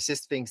sometimes I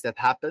resist things that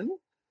happen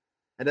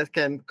and that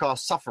can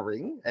cause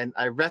suffering. And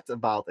I read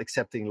about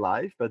accepting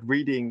life, but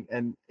reading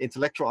and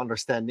intellectual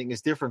understanding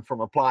is different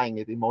from applying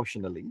it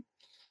emotionally.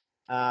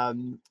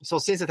 So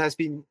since it has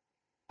been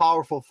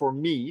powerful for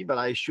me, but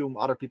I assume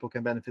other people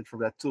can benefit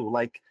from that too.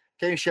 Like,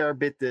 can you share a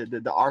bit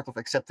the art of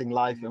accepting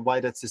life and why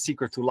that's the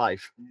secret to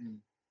life?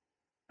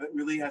 It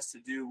really has to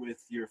do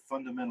with your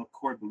fundamental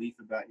core belief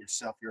about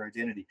yourself, your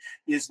identity.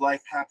 Is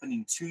life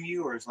happening to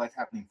you, or is life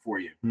happening for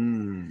you?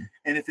 And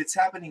if it's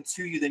happening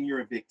to you, then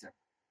you're a victim.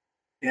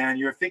 And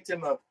you're a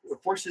victim of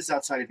forces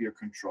outside of your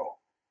control.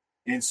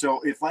 And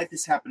so if life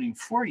is happening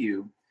for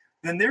you,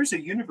 then there's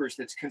a universe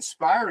that's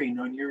conspiring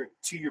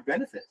to your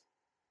benefit.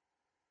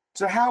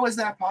 So how is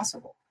that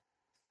possible?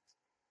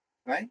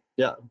 Right?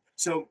 Yeah.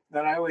 So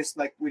that I always,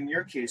 like in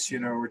your case,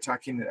 we're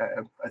talking,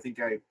 I think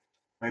I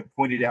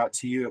pointed out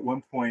to you at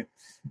one point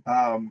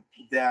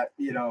that,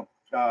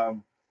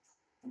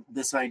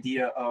 this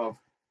idea of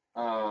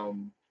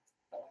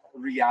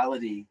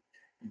reality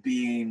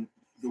being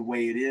the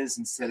way it is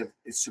instead of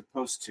it's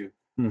supposed to.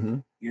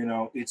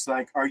 It's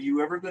like, are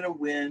you ever going to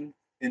win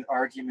an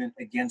argument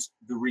against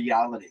the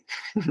reality?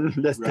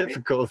 That's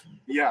difficult.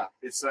 Yeah.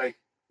 It's like,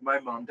 my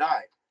mom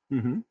died,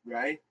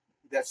 right?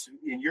 That's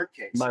in your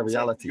case. My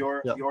reality.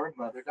 Like your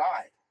mother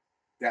died.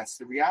 That's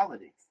the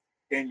reality.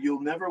 And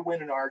you'll never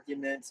win an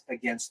argument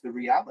against the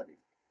reality.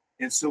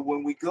 And so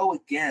when we go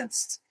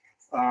against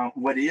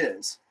what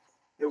is,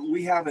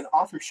 we have an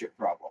authorship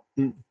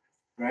problem,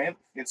 right?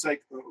 It's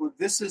like,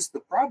 this is the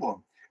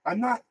problem. I'm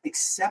not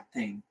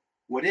accepting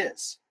what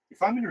is.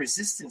 If I'm in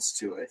resistance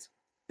to it,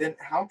 then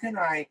how can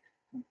I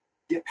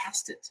get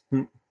past it?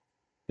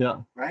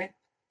 Yeah. Right?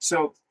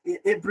 So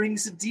it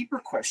brings a deeper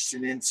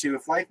question into,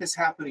 if life is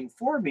happening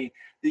for me,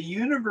 the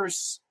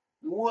universe,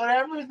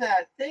 whatever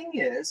that thing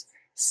is,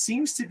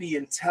 seems to be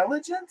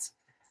intelligent,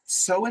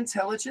 so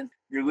intelligent.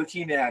 You're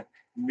looking at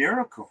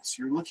miracles.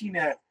 You're looking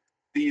at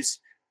these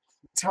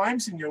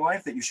times in your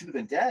life that you should have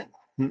been dead.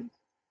 And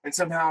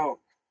somehow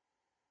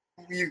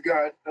you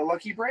got a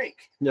lucky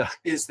break. Yeah.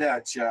 Is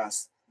that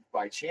just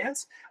by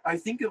chance? I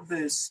think of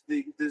this,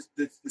 the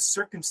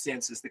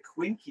circumstances, the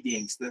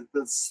coincidence,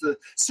 the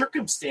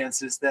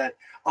circumstances that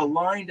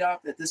aligned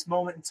up at this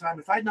moment in time.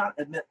 If I'd not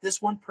met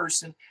this one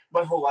person,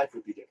 my whole life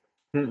would be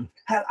different.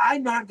 Had I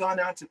not gone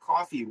out to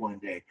coffee one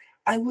day,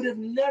 I would have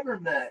never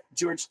met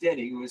George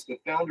Denny, who was the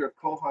founder of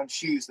Kohan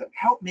Shoes, that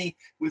helped me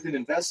with an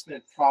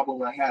investment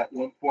problem I had at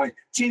one point,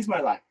 changed my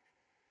life.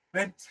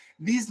 Right?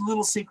 These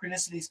little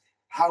synchronicities,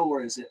 how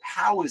is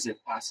it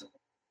possible?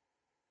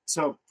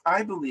 So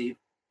I believe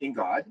in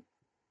God,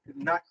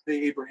 not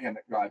the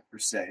Abrahamic God per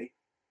se,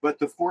 but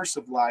the force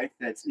of life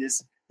that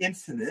is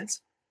infinite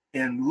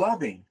and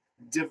loving,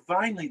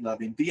 divinely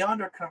loving,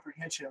 beyond our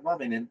comprehension and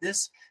loving. And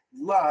this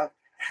love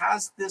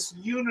has this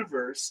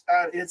universe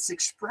at its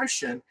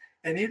expression,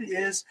 and it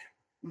is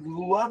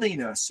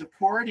loving us,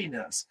 supporting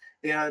us,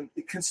 and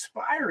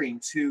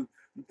conspiring to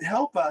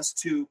help us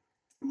to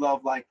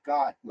love like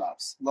God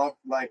loves, love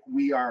like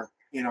we are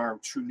in our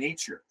true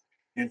nature,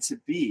 and to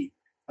be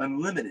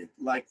unlimited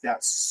like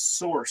that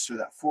source or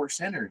that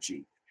force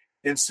energy.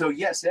 And so,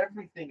 yes,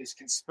 everything is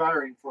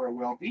conspiring for our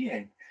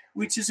well-being,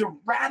 which is a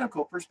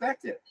radical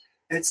perspective.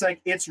 It's like,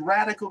 it's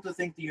radical to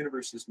think the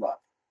universe is love.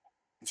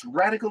 It's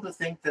radical to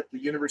think that the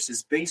universe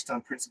is based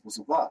on principles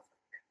of love.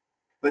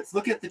 But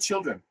look at the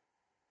children.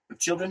 If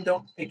children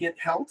don't get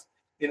held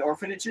in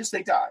orphanages,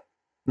 they die.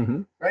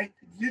 Right?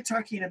 You're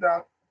talking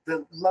about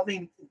the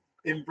loving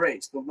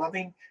embrace, the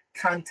loving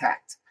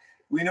contact.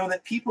 We know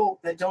that people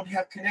that don't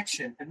have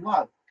connection and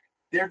love,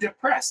 they're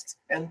depressed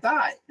and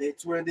die.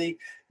 It's where the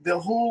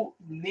whole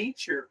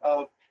nature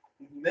of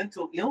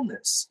mental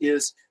illness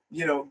is,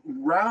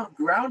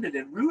 grounded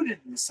and rooted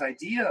in this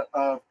idea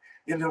of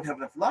you don't have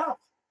enough love.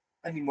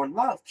 I need more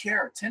love,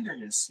 care,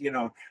 tenderness,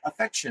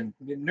 affection,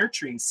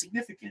 nurturing,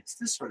 significance,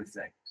 this sort of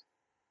thing.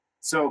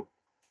 So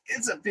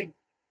it's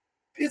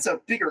a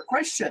bigger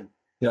question.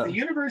 Yeah. The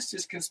universe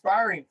is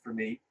conspiring for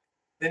me,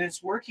 then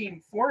it's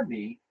working for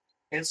me.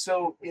 And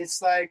so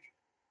it's like,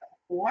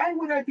 why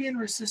would I be in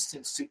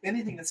resistance to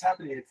anything that's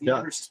happening if the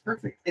universe is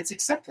perfect? It's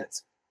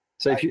acceptance.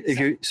 So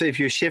if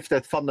you shift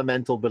that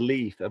fundamental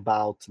belief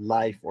about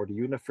life or the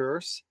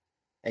universe,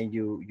 and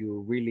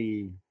you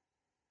really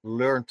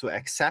learn to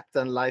accept,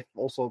 then life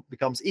also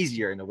becomes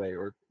easier in a way,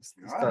 or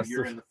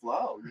you're in the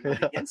flow. You're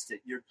not against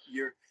it.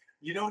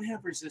 You don't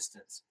have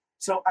resistance.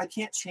 So I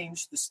can't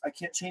change this. I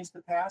can't change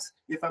the past.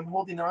 If I'm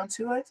holding on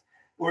to it,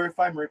 or if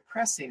I'm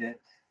repressing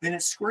it, then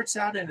it squirts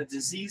out in a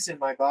disease in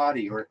my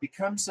body, or it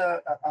becomes an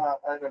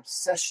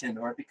obsession,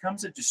 or it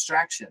becomes a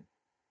distraction.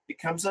 It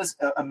becomes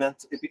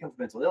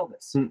mental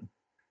illness.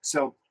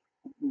 So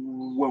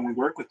when we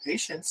work with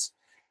patients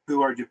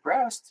who are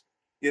depressed,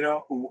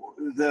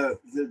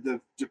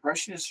 the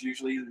depression is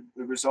usually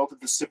the result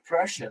of the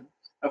suppression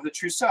of the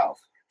true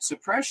self.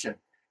 Suppression.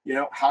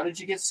 How did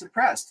you get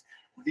suppressed?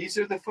 These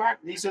are the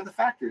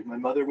factors. My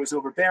mother was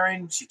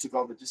overbearing. She took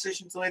all the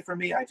decisions away from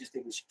me. I just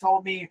did what she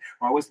told me,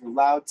 or I wasn't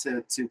allowed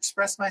to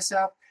express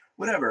myself,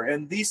 whatever.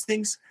 And these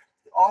things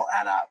all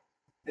add up,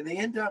 and they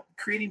end up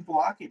creating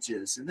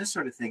blockages and this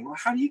sort of thing. Well,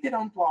 how do you get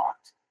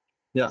unblocked?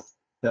 Yeah.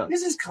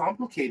 This is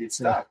complicated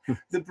stuff.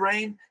 The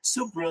brain,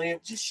 so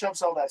brilliant, just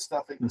shoves all that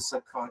stuff into the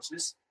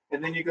subconscious,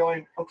 and then you're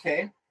going,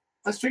 okay,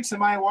 let's drink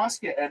some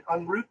ayahuasca and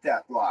unroot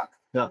that block.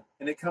 Yeah.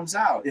 And it comes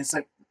out.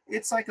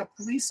 It's like a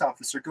police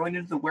officer going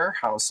into the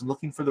warehouse and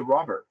looking for the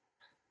robber,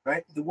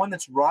 right? The one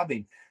that's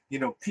robbing,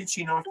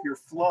 pinching off your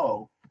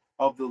flow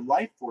of the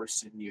life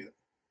force in you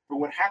for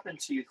what happened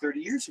to you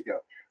 30 years ago.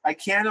 I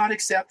cannot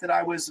accept that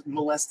I was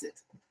molested.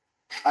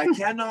 I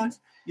cannot,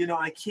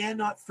 I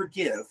cannot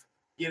forgive,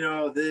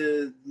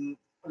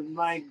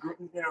 my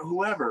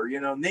whoever,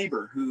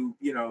 neighbor who,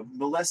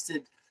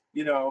 molested,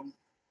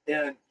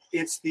 and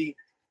it's the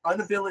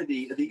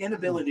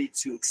inability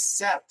to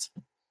accept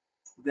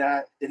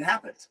that it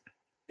happened,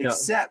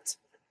 accept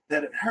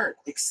that it hurt,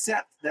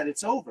 accept that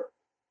it's over.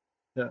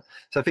 Yeah.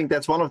 So I think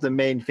that's one of the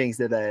main things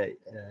that I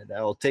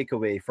will take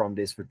away from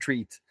this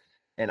retreat.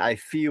 And I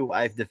feel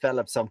I've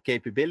developed some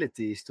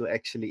capabilities to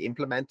actually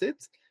implement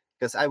it,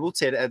 because I would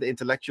say that at the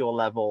intellectual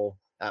level,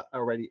 I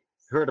already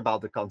heard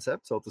about the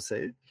concept, so to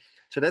say.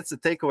 So that's the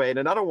takeaway. And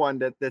another one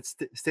that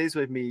stays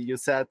with me, you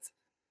said,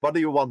 what do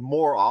you want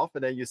more of?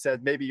 And then you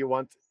said, maybe you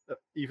want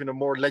even a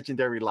more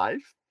legendary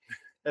life.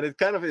 And it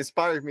kind of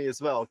inspired me as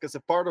well, because a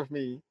part of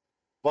me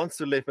wants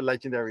to live a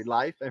legendary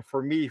life. And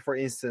for me, for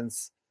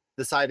instance,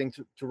 deciding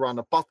to run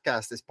a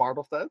podcast is part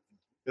of that.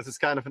 Because it's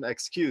kind of an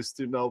excuse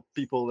to know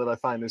people that I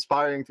find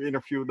inspiring, to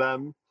interview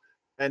them.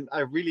 And I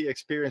really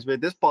experienced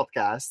with this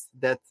podcast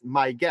that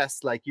my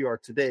guests, like you are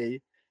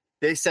today,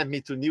 they send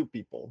me to new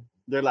people.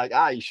 They're like,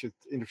 you should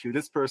interview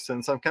this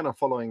person. So I'm kind of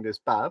following this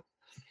path.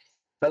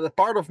 But a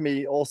part of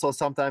me also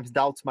sometimes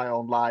doubts my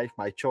own life,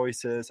 my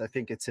choices. I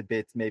think it's a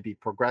bit maybe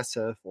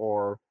progressive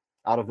or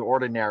out of the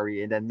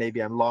ordinary. And then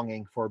maybe I'm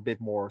longing for a bit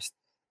more,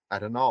 I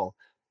don't know,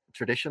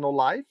 traditional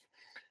life.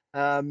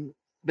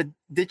 But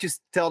did you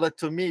tell that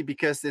to me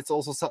because it's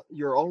also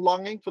your own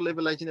longing to live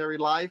a legendary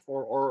life,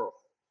 or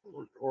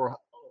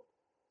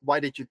why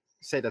did you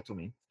say that to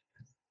me?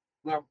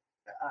 Well,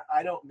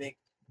 I don't make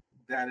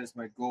that as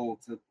my goal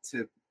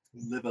to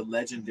live a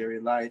legendary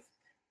life.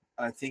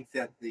 I think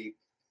that the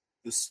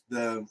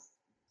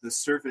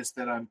surface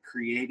that I'm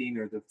creating,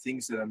 or the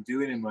things that I'm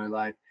doing in my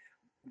life,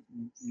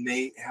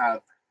 may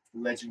have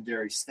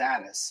legendary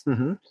status.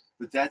 Mm-hmm.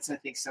 But that's, I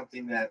think,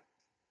 something that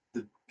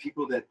the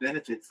people that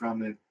benefit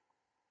from it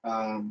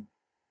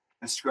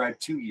ascribe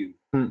to you.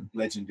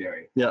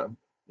 Legendary. Yeah.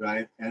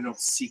 Right? I don't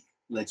seek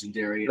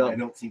legendary, No. and I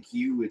don't think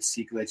you would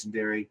seek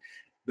legendary,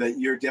 but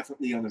you're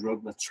definitely on the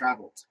road less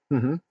traveled.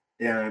 Mm-hmm.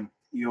 And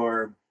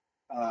your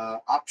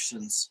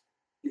options,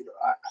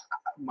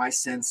 my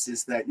sense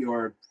is that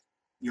your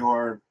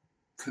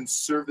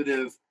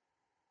conservative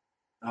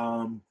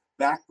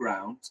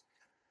background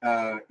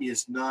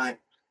is not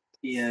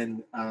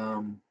in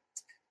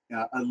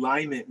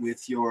alignment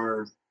with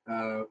your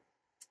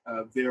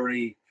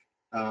very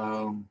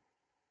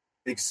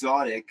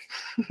exotic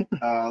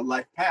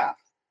life path.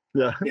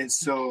 Yeah. And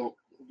so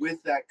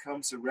with that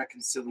comes a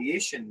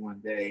reconciliation one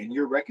day, and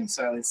you're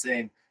reconciling,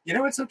 saying,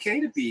 it's okay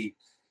to be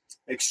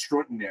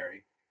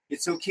extraordinary.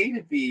 It's okay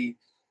to be,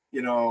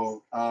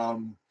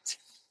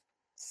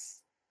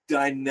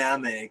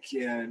 dynamic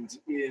and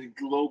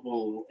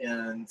global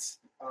and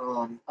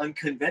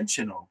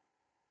unconventional.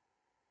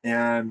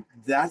 And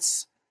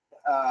that's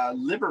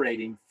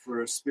liberating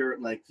for a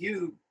spirit like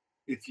you,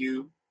 if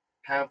you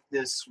have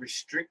this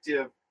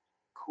restrictive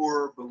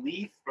core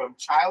belief from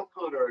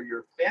childhood or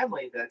your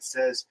family that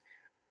says,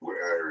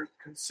 we're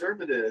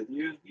conservative,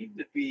 you need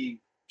to be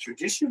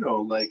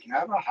traditional, like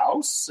have a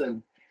house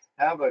and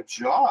have a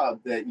job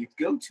that you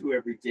go to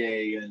every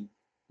day, and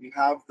you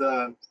have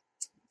the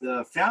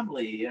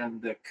family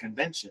and the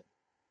convention,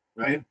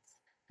 right?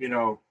 Mm-hmm. You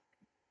know,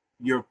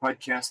 your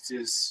podcast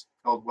is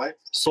called what?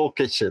 Soul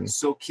Kitchen.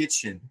 Soul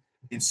Kitchen.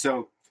 And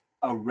so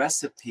a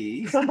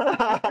recipe.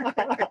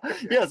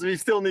 Yes, we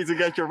still need to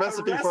get your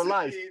recipe for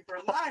life. For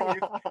life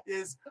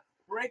is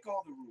break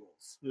all the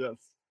rules. Yes.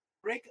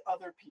 Break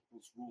other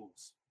people's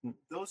rules. Mm.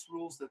 Those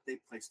rules that they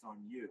placed on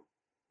you.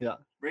 Yeah.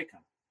 Break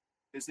them.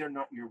 Because they're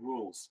not your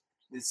rules.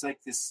 It's like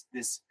this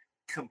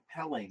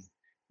compelling,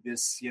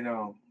 this,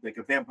 like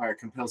a vampire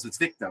compels its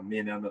victim,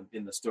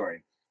 in the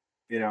story.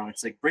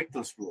 It's like break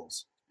those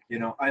rules.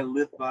 I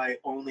live by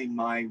only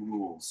my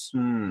rules.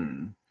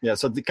 Yeah.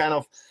 So the kind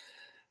of,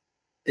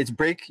 it's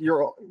break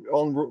your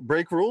own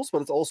break rules,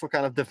 but it's also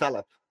kind of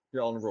develop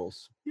your own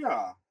rules.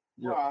 Yeah.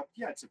 Well,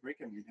 to break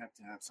them, you'd have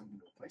to have something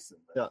to replace them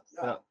with.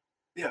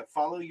 Yeah.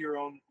 Follow your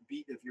own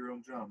beat of your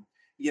own drum.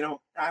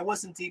 I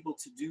wasn't able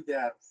to do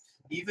that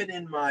even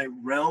in my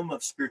realm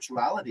of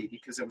spirituality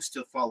because I was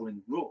still following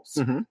the rules.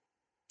 Mm-hmm.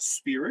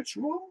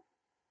 Spiritual,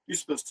 you're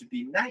supposed to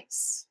be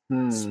nice.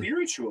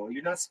 Spiritual,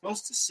 you're not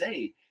supposed to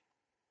say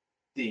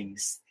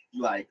things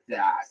like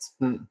that.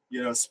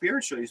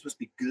 Spiritual, you're supposed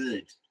to be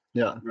good.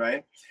 Yeah.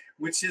 Right?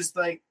 Which is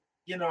like,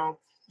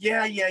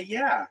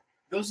 yeah.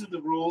 Those are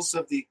the rules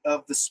of the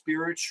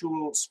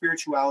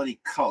spirituality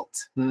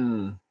cult.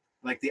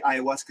 Like the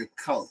ayahuasca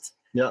cult.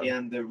 Yeah.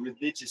 And the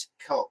religious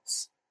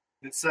cults.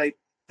 It's like,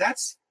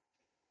 that's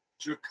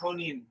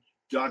draconian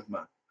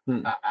dogma.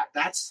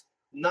 That's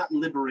not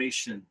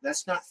liberation.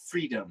 That's not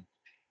freedom.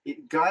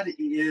 God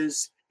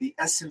is the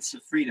essence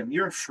of freedom.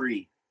 You're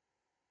free,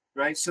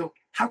 right? So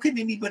how can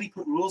anybody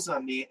put rules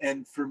on me?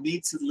 And for me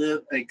to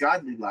live a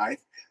godly life,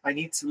 I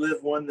need to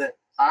live one that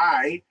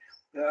I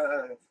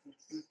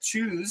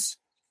choose,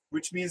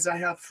 which means I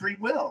have free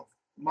will,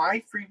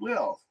 my free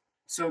will.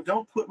 So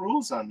don't put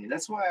rules on me.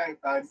 That's why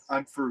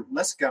I'm for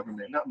less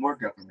government, not more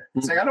government.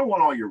 It's like, I don't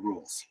want all your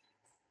rules,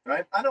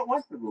 right? I don't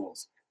want the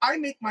rules. I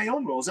make my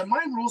own rules, and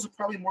my rules are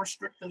probably more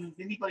strict than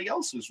anybody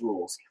else's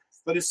rules.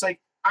 But it's like,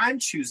 I'm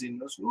choosing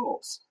those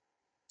rules.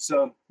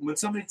 So when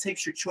somebody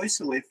takes your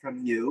choice away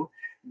from you,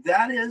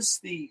 that is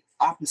the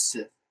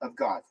opposite of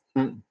God.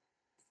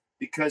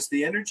 Because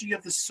the energy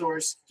of the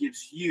source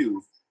gives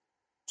you,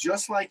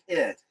 just like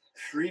it,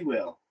 free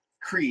will,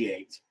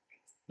 create.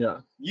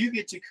 Yeah. You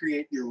get to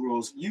create your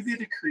rules. You get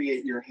to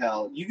create your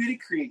hell. You get to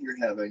create your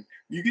heaven.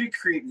 You get to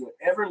create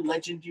whatever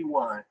legend you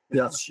want.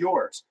 It's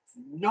yours.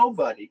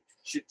 Nobody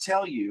should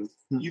tell you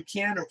you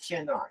can or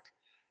cannot.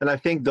 And I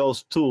think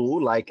those two,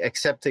 like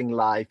accepting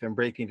life and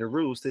breaking the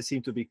rules, they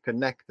seem to be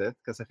connected.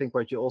 Because I think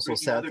what you also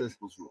said is,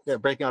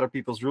 breaking other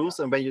people's rules.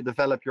 And when you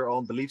develop your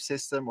own belief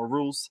system or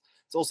rules,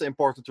 it's also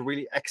important to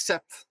really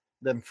accept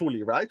them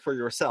fully, right, for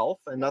yourself,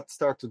 and not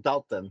start to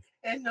doubt them.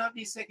 And not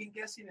be second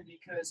guessing it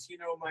because,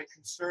 my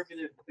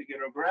conservative,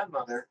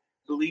 grandmother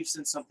believes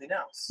in something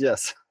else.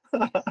 Yes.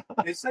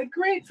 It's like,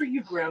 great for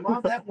you, Grandma.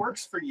 That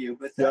works for you,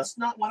 but that's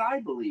not what I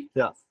believe.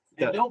 Yeah.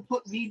 And don't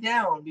put me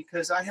down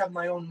because I have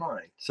my own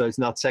mind. So it's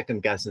not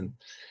second guessing.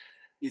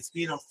 It's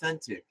being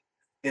authentic.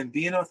 And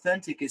being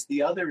authentic is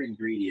the other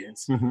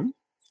ingredient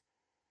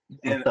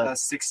in a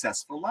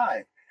successful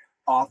life.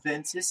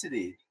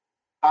 Authenticity.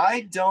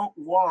 I don't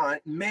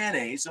want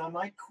mayonnaise on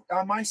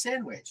my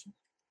sandwich.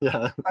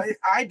 Yeah.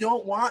 I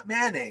don't want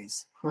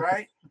mayonnaise,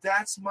 right?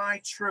 That's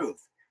my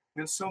truth.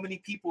 And so many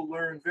people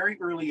learn very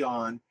early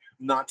on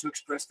not to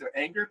express their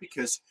anger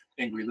because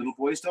angry little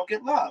boys don't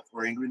get love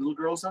or angry little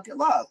girls don't get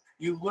love.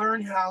 You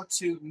learn how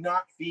to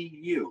not be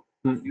you.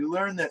 You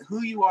learn that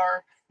who you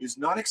are is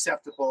not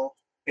acceptable,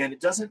 and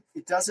it doesn't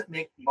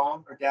make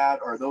mom or dad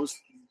or those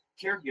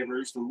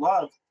caregivers, the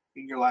love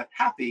in your life,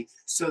 happy.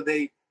 So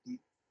they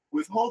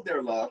withhold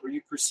their love, or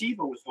you perceive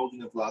a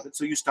withholding of love, and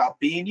so you stop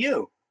being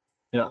you.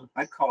 Yeah.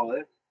 I call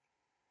it,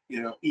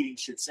 eating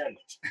shit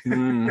sandwich.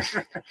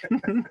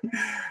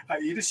 I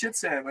eat a shit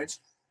sandwich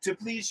to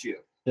please you.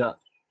 Yeah,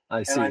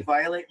 I see. And I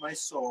violate my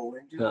soul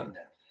in doing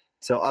that.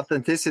 So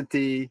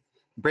authenticity,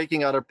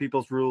 breaking other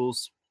people's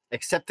rules,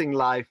 accepting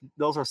life,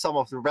 those are some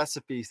of the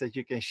recipes that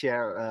you can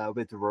share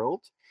with the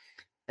world.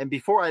 And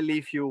before I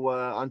leave you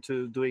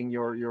onto doing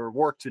your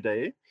work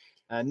today,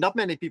 not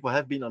many people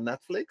have been on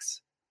Netflix,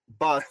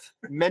 but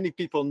many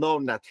people know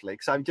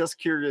Netflix. I'm just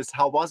curious,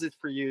 how was it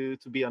for you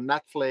to be on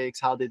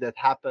Netflix? How did that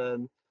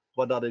happen?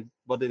 What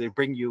did it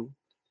bring you?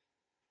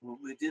 Well,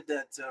 we did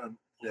that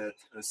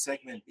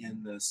segment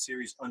in the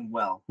series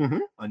Unwell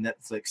on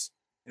Netflix.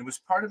 It was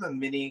part of a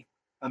mini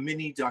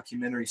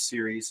documentary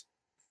series,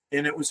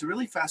 and it was a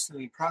really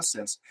fascinating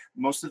process.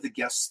 Most of the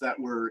guests that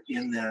were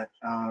in that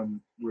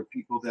were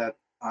people that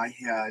I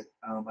had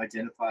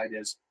identified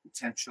as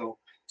potential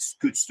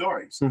good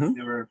stories.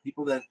 There were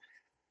people that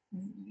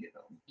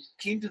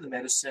came to the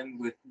medicine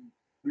with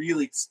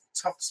really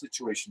tough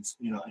situations,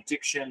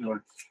 addiction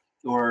or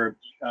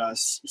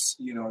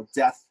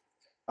death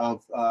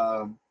of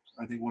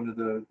I think one of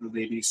the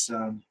ladies'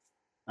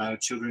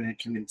 children had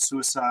committed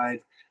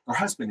suicide. Her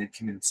husband had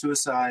committed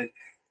suicide.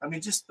 I mean,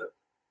 just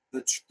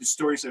the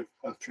stories of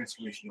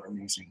transformation are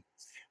amazing.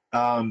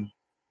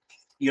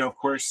 Of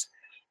course,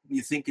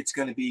 you think it's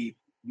going to be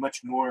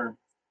much more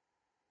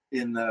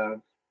in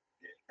the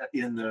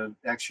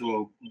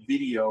actual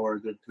video or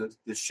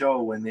the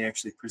show when they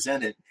actually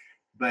present it,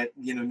 but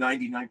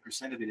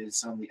 99% of it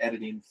is on the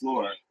editing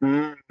floor,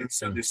 and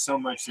so there's so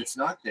much that's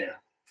not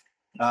there.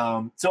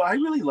 So I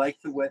really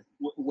liked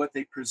what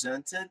they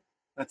presented.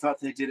 I thought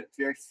they did it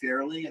very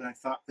fairly, and I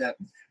thought that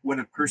when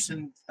a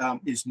person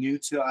is new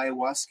to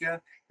ayahuasca,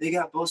 they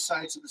got both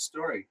sides of the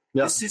story.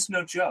 Yeah. This is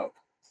no joke.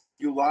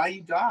 You lie,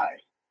 you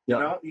die.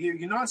 Yeah.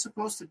 You're not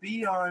supposed to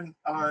be on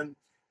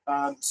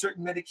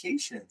certain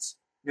medications,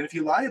 and if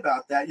you lie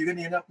about that, you're going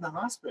to end up in the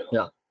hospital.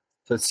 Yeah,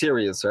 so it's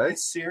serious, right?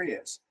 It's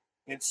serious,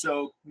 and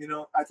so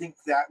I think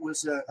that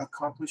was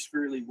accomplished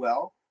really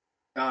well.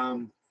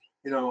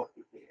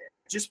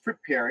 Just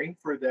preparing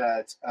for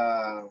that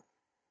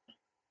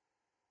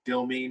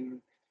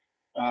filming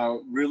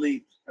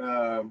really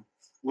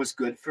was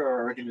good for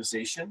our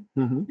organization,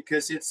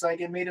 because it's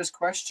like it made us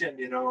question,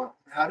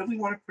 how do we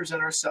want to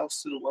present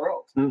ourselves to the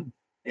world?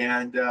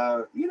 And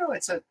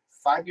it's a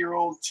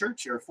 5-year-old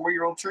church or a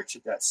 4-year-old church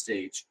at that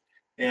stage,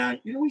 and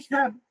we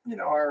have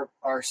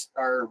our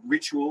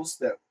rituals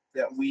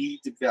that we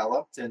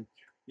developed, and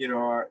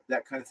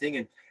that kind of thing.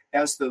 And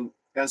as the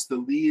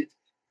lead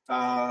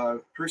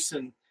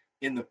person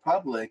in the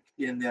public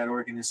in that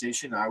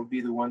organization, I would be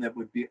the one that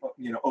would be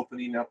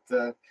opening up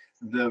the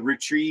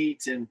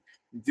retreat and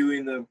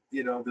doing the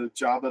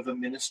job of a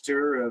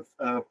minister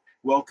of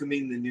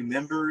welcoming the new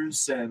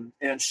members and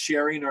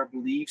sharing our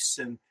beliefs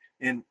and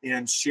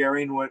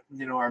sharing what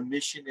our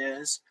mission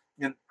is.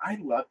 And I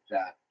love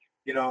that.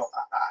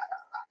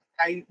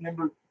 I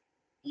remember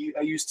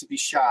I used to be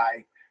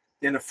shy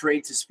and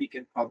afraid to speak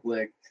in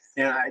public,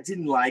 and I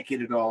didn't like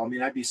it at all. I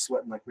mean, I'd be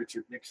sweating like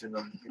Richard Nixon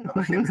on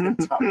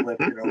the top lip,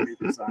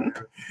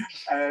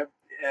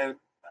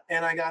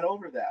 and I got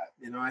over that.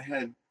 I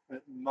had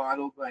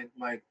modeled one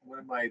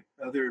of my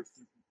other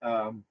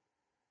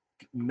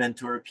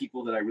mentor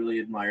people that I really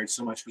admired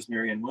so much was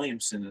Marianne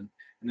Williamson, and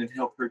then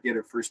helped her get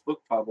her first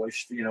book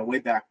published, way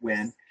back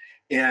when.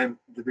 And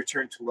The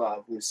Return to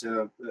Love was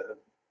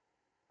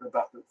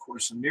about the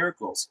Course in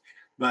Miracles,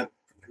 but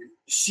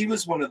she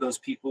was one of those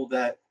people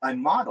that I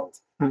modeled.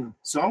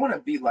 So I want to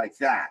be like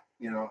that.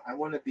 I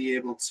want to be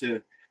able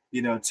to,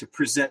 to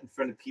present in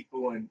front of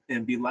people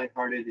and be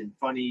lighthearted and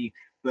funny,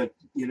 but,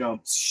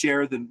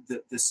 share the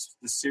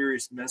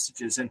serious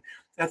messages. And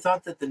I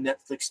thought that the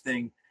Netflix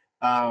thing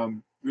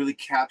really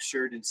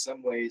captured in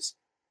some ways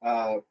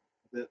the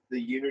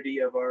unity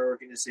of our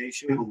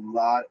organization.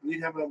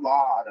 We'd have a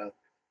lot of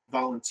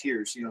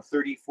volunteers,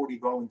 30, 40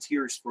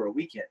 volunteers for a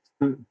weekend.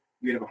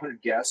 We'd have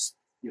 100 guests,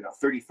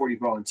 30, 40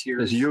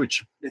 volunteers. It's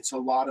huge. It's a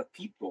lot of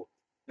people.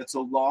 It's a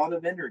lot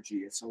of energy.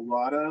 It's a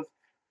lot of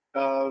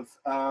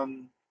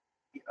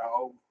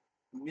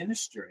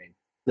ministering.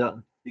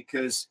 Yeah.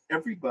 Because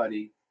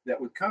everybody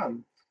that would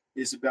come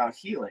is about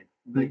healing.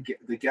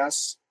 The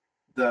guests,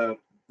 the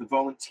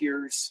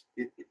volunteers,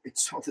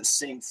 it's all the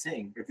same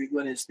thing.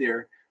 Everyone is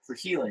there for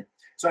healing.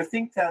 So I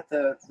think that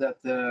the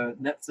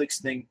Netflix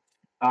thing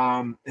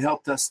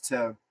helped us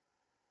to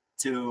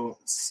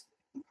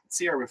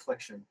see our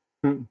reflection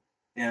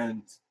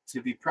and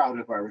to be proud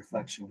of our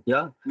reflection.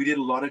 Yeah, we did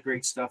a lot of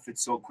great stuff at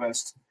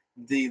SoulQuest.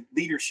 The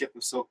leadership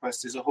of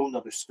SoulQuest is a whole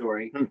nother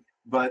story,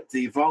 but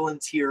the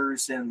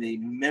volunteers and the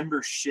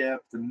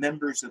membership, the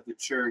members of the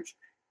church,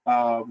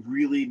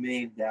 really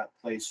made that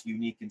place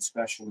unique and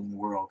special in the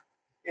world.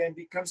 And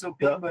becomes so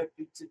big, but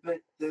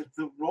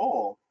the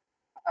role,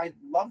 I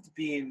loved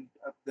being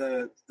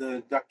the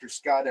Dr.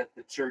 Scott at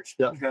the church,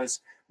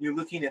 because you're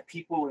looking at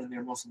people in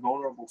their most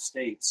vulnerable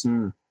states.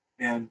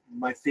 And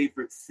my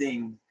favorite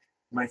thing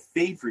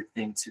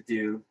to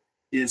do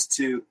is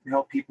to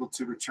help people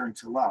to return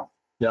to love,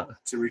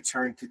 to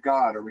return to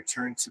God, or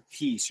return to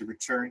peace, or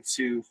return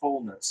to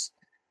wholeness.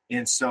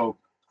 And so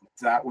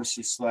that was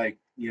just like,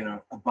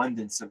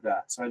 abundance of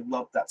that. So I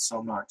love that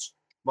so much.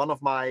 One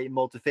of my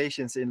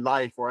motivations in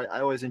life, or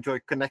I always enjoy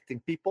connecting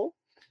people.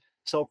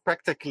 So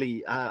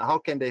practically, how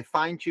can they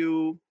find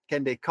you?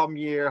 Can they come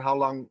here? How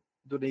long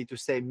do they need to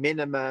stay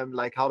minimum?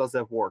 Like, how does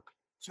that work?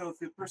 So if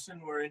the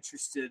person were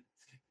interested,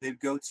 they'd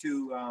go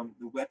to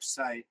the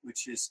website,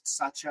 which is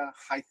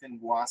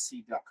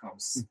sacha-wasi.com.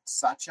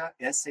 Sacha,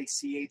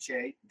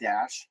 S-A-C-H-A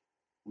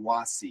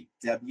 -wasi,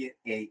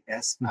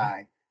 W-A-S-I.com.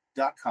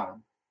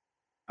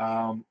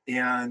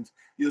 And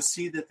you'll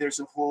see that there's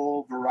a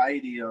whole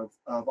variety of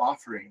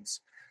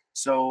offerings.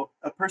 So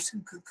a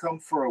person could come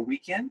for a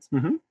weekend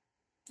and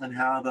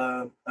have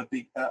a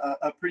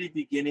pretty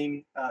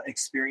beginning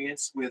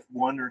experience with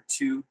 1 or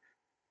 2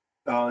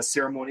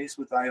 ceremonies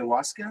with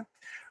ayahuasca.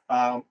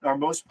 Our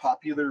most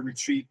popular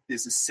retreat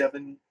is a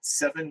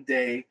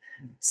 7-day,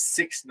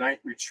 6-night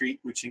retreat,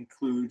 which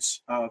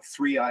includes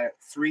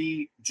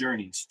 3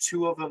 journeys.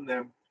 Two of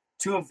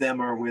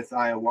them are with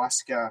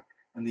ayahuasca,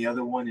 and the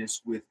other one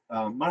is with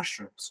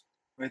mushrooms.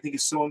 And I think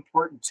it's so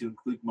important to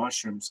include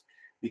mushrooms,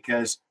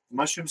 because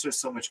mushrooms are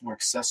so much more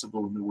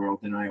accessible in the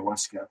world than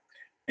ayahuasca.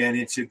 And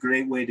it's a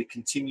great way to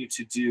continue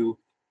to do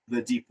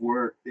the deep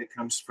work that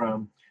comes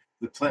from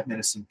the plant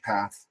medicine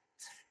path.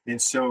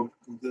 And so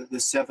the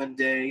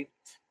 7-day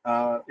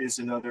is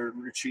another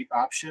retreat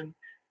option.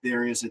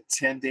 There is a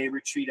 10-day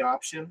retreat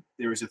option.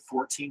 There is a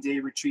 14-day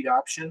retreat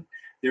option.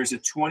 There's a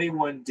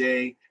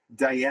 21-day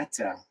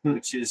dieta,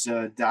 which is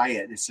a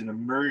diet. It's an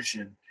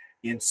immersion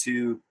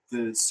into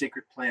the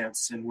sacred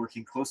plants and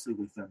working closely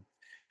with them.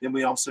 Then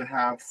we also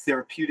have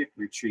therapeutic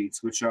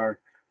retreats, which are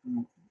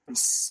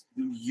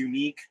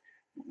unique,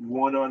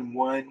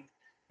 one-on-one.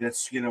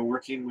 That's,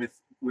 working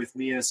with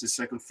me as a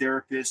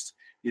psychotherapist.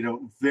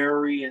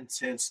 Very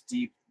intense,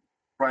 deep,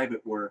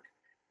 private work,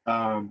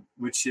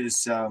 which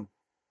is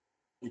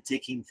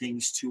taking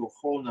things to a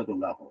whole nother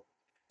level.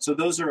 So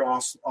those are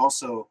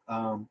also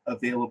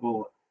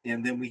available.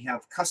 And then we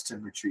have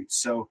custom retreats.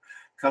 So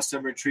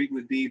custom retreat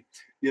would be,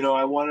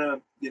 I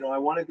want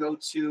to go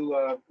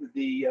to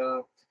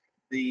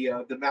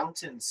the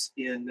mountains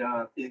in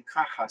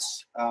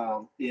Cajas,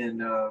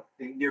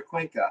 near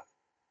Cuenca.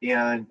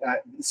 And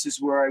this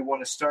is where I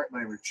want to start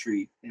my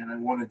retreat, and I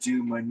want to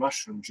do my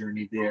mushroom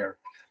journey there,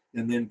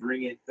 and then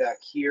bring it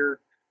back here.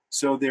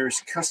 So there's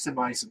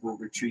customizable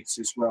retreats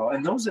as well,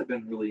 and those have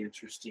been really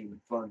interesting and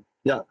fun.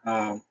 Yeah,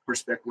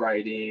 horseback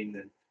riding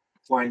and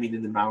climbing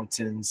in the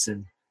mountains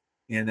and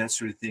that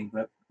sort of thing.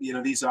 But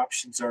these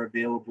options are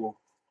available.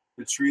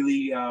 It's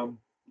really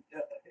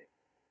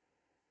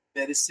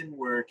medicine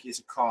work is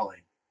a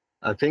calling.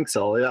 I think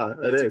so. Yeah,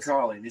 it's a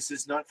calling. This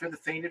is not for the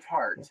faint of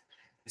heart.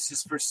 This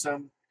is for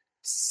some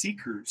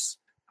seekers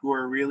who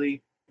are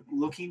really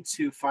looking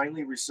to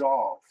finally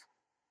resolve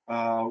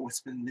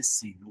what's been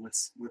missing,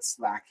 what's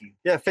lacking.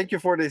 Yeah, thank you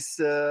for this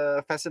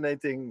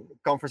fascinating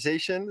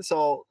conversation.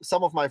 So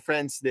some of my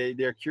friends,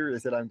 they're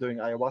curious that I'm doing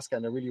ayahuasca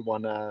and they really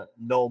want to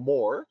know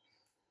more,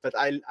 but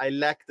I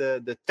lack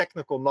the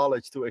technical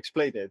knowledge to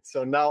explain it.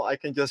 So now I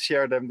can just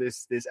share them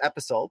this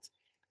episode.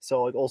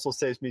 So it also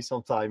saves me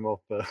some time of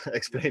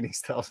explaining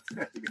stuff.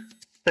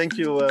 Thank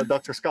you,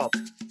 Dr. Scott.